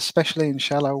unstable, especially in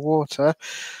shallow water,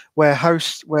 where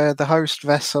the host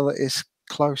vessel is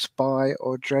close by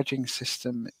or dredging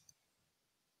system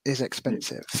is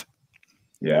expensive?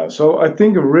 Yeah, so I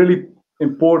think a really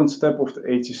important step of the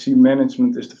HSE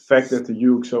management is the fact that the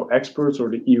UXO experts or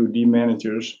the EOD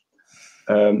managers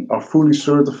are fully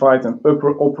certified and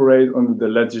operate under the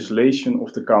legislation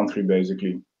of the country,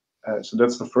 basically. So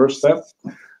that's the first step.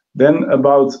 Then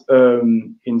about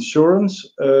insurance,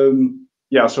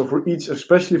 yeah, so for each,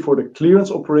 especially for the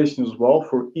clearance operation as well,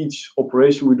 for each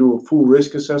operation we do a full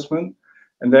risk assessment,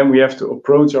 and then we have to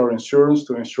approach our insurance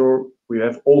to ensure we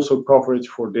have also coverage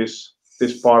for this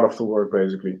part of the work,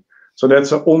 basically. So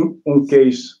that's an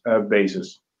on-case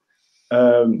basis.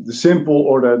 The simple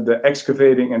or the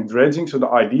excavating and dredging, so the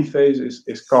ID phase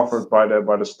is covered by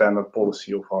the standard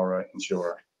policy of our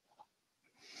insurer.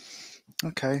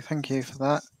 Okay, thank you for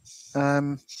that.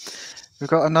 We've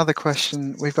got another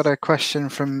question. We've got a question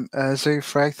from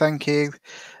Zufre. Thank you.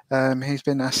 He's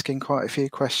been asking quite a few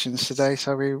questions today,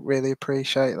 so we really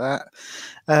appreciate that.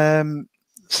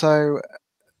 So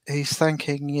he's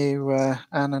thanking you,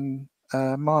 Anne and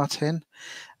Martin.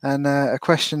 And a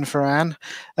question for Anne: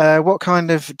 what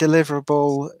kind of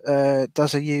deliverable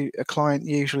does a client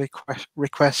usually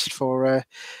request for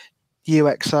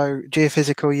UXO,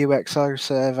 geophysical UXO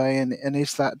survey, and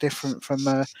is that different from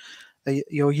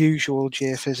your usual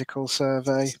geophysical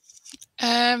survey?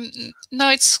 No,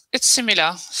 it's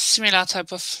similar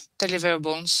type of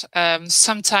deliverables.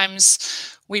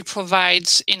 Sometimes we provide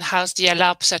in-house the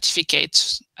ALARP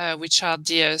certificate, which are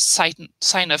the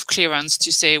sign of clearance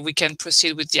to say we can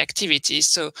proceed with the activity.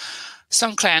 So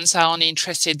some clients are only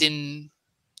interested in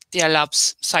the ALARP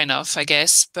sign off, I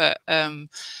guess, but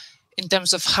in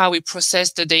terms of how we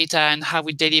process the data and how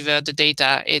we deliver the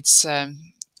data, it's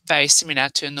very similar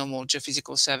to a normal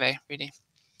geophysical survey, really.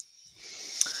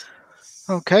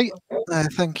 Okay,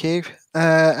 thank you.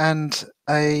 And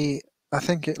I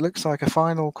think it looks like a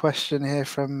final question here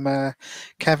from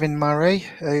Kevin Murray,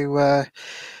 who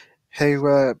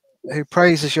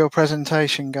praises your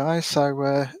presentation, guys.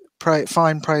 So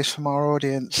fine praise from our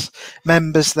audience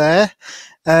members there.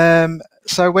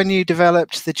 So when you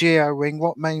developed the GeoWing,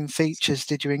 what main features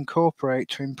did you incorporate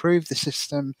to improve the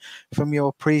system from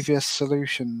your previous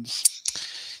solutions?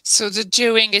 So the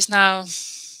GeoWing is now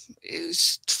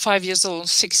 5 years old,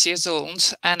 6 years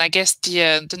old, and I guess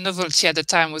the novelty at the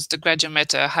time was the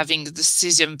gradiometer, having the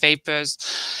cesium vapors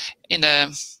in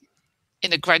a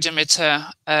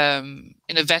gradiometer,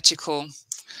 in a vertical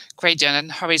gradient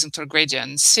and horizontal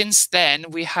gradient. Since then,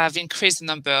 we have increased the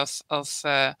number of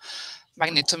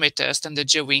magnetometers than the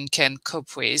GeoWing can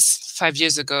cope with. 5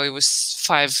 years ago, it was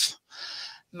 5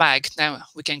 mag. Now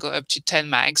we can go up to 10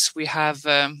 mags. We have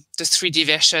the 3D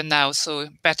version now, so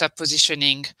better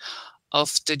positioning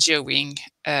of the GeoWing,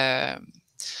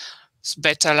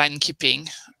 better line keeping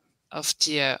of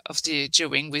the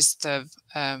GeoWing with the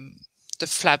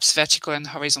flaps, vertical and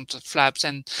horizontal flaps,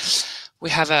 and we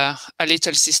have a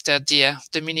little sister,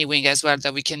 the mini wing as well,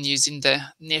 that we can use in the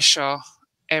nearshore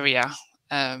area.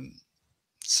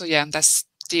 So yeah, that's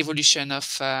the evolution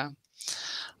of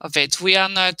it. We are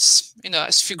not,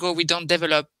 as Fugo, we don't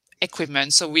develop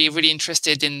equipment, so we're really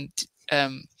interested in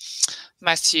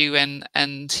Matthew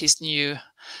and his new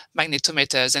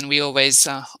magnetometers, and we always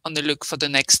on the look for the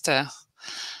next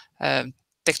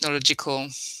technological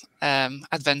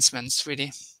advancements,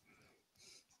 really.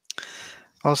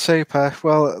 Oh, super.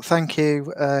 Well, thank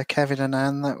you, Kevin and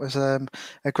Anne. That was a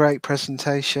great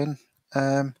presentation.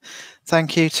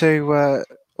 Thank you to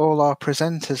all our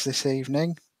presenters this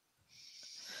evening.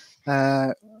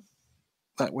 That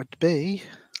would be,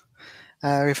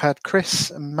 we've had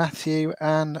Chris, Matthew,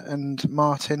 Anne, and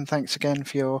Martin. Thanks again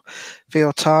for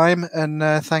your time, and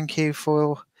thank you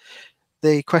for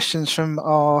the questions from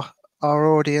our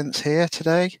audience here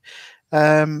today.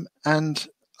 And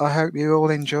I hope you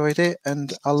all enjoyed it,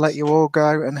 and I'll let you all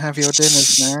go and have your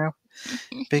dinners now,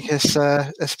 because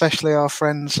especially our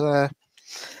friends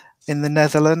in the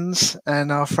Netherlands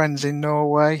and our friends in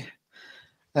Norway,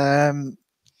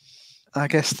 I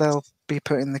guess they'll be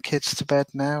putting the kids to bed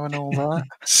now and all that.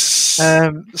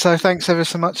 So thanks ever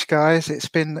so much, guys. It's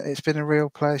been a real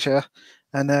pleasure,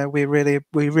 and we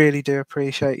really do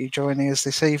appreciate you joining us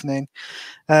this evening.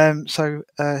 So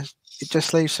it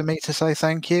just leaves for me to say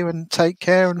thank you and take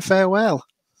care and farewell.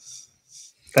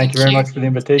 Thank you very much for the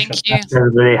invitation. Thank you.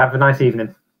 Everybody, have a nice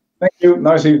evening. Thank you.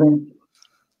 Nice evening.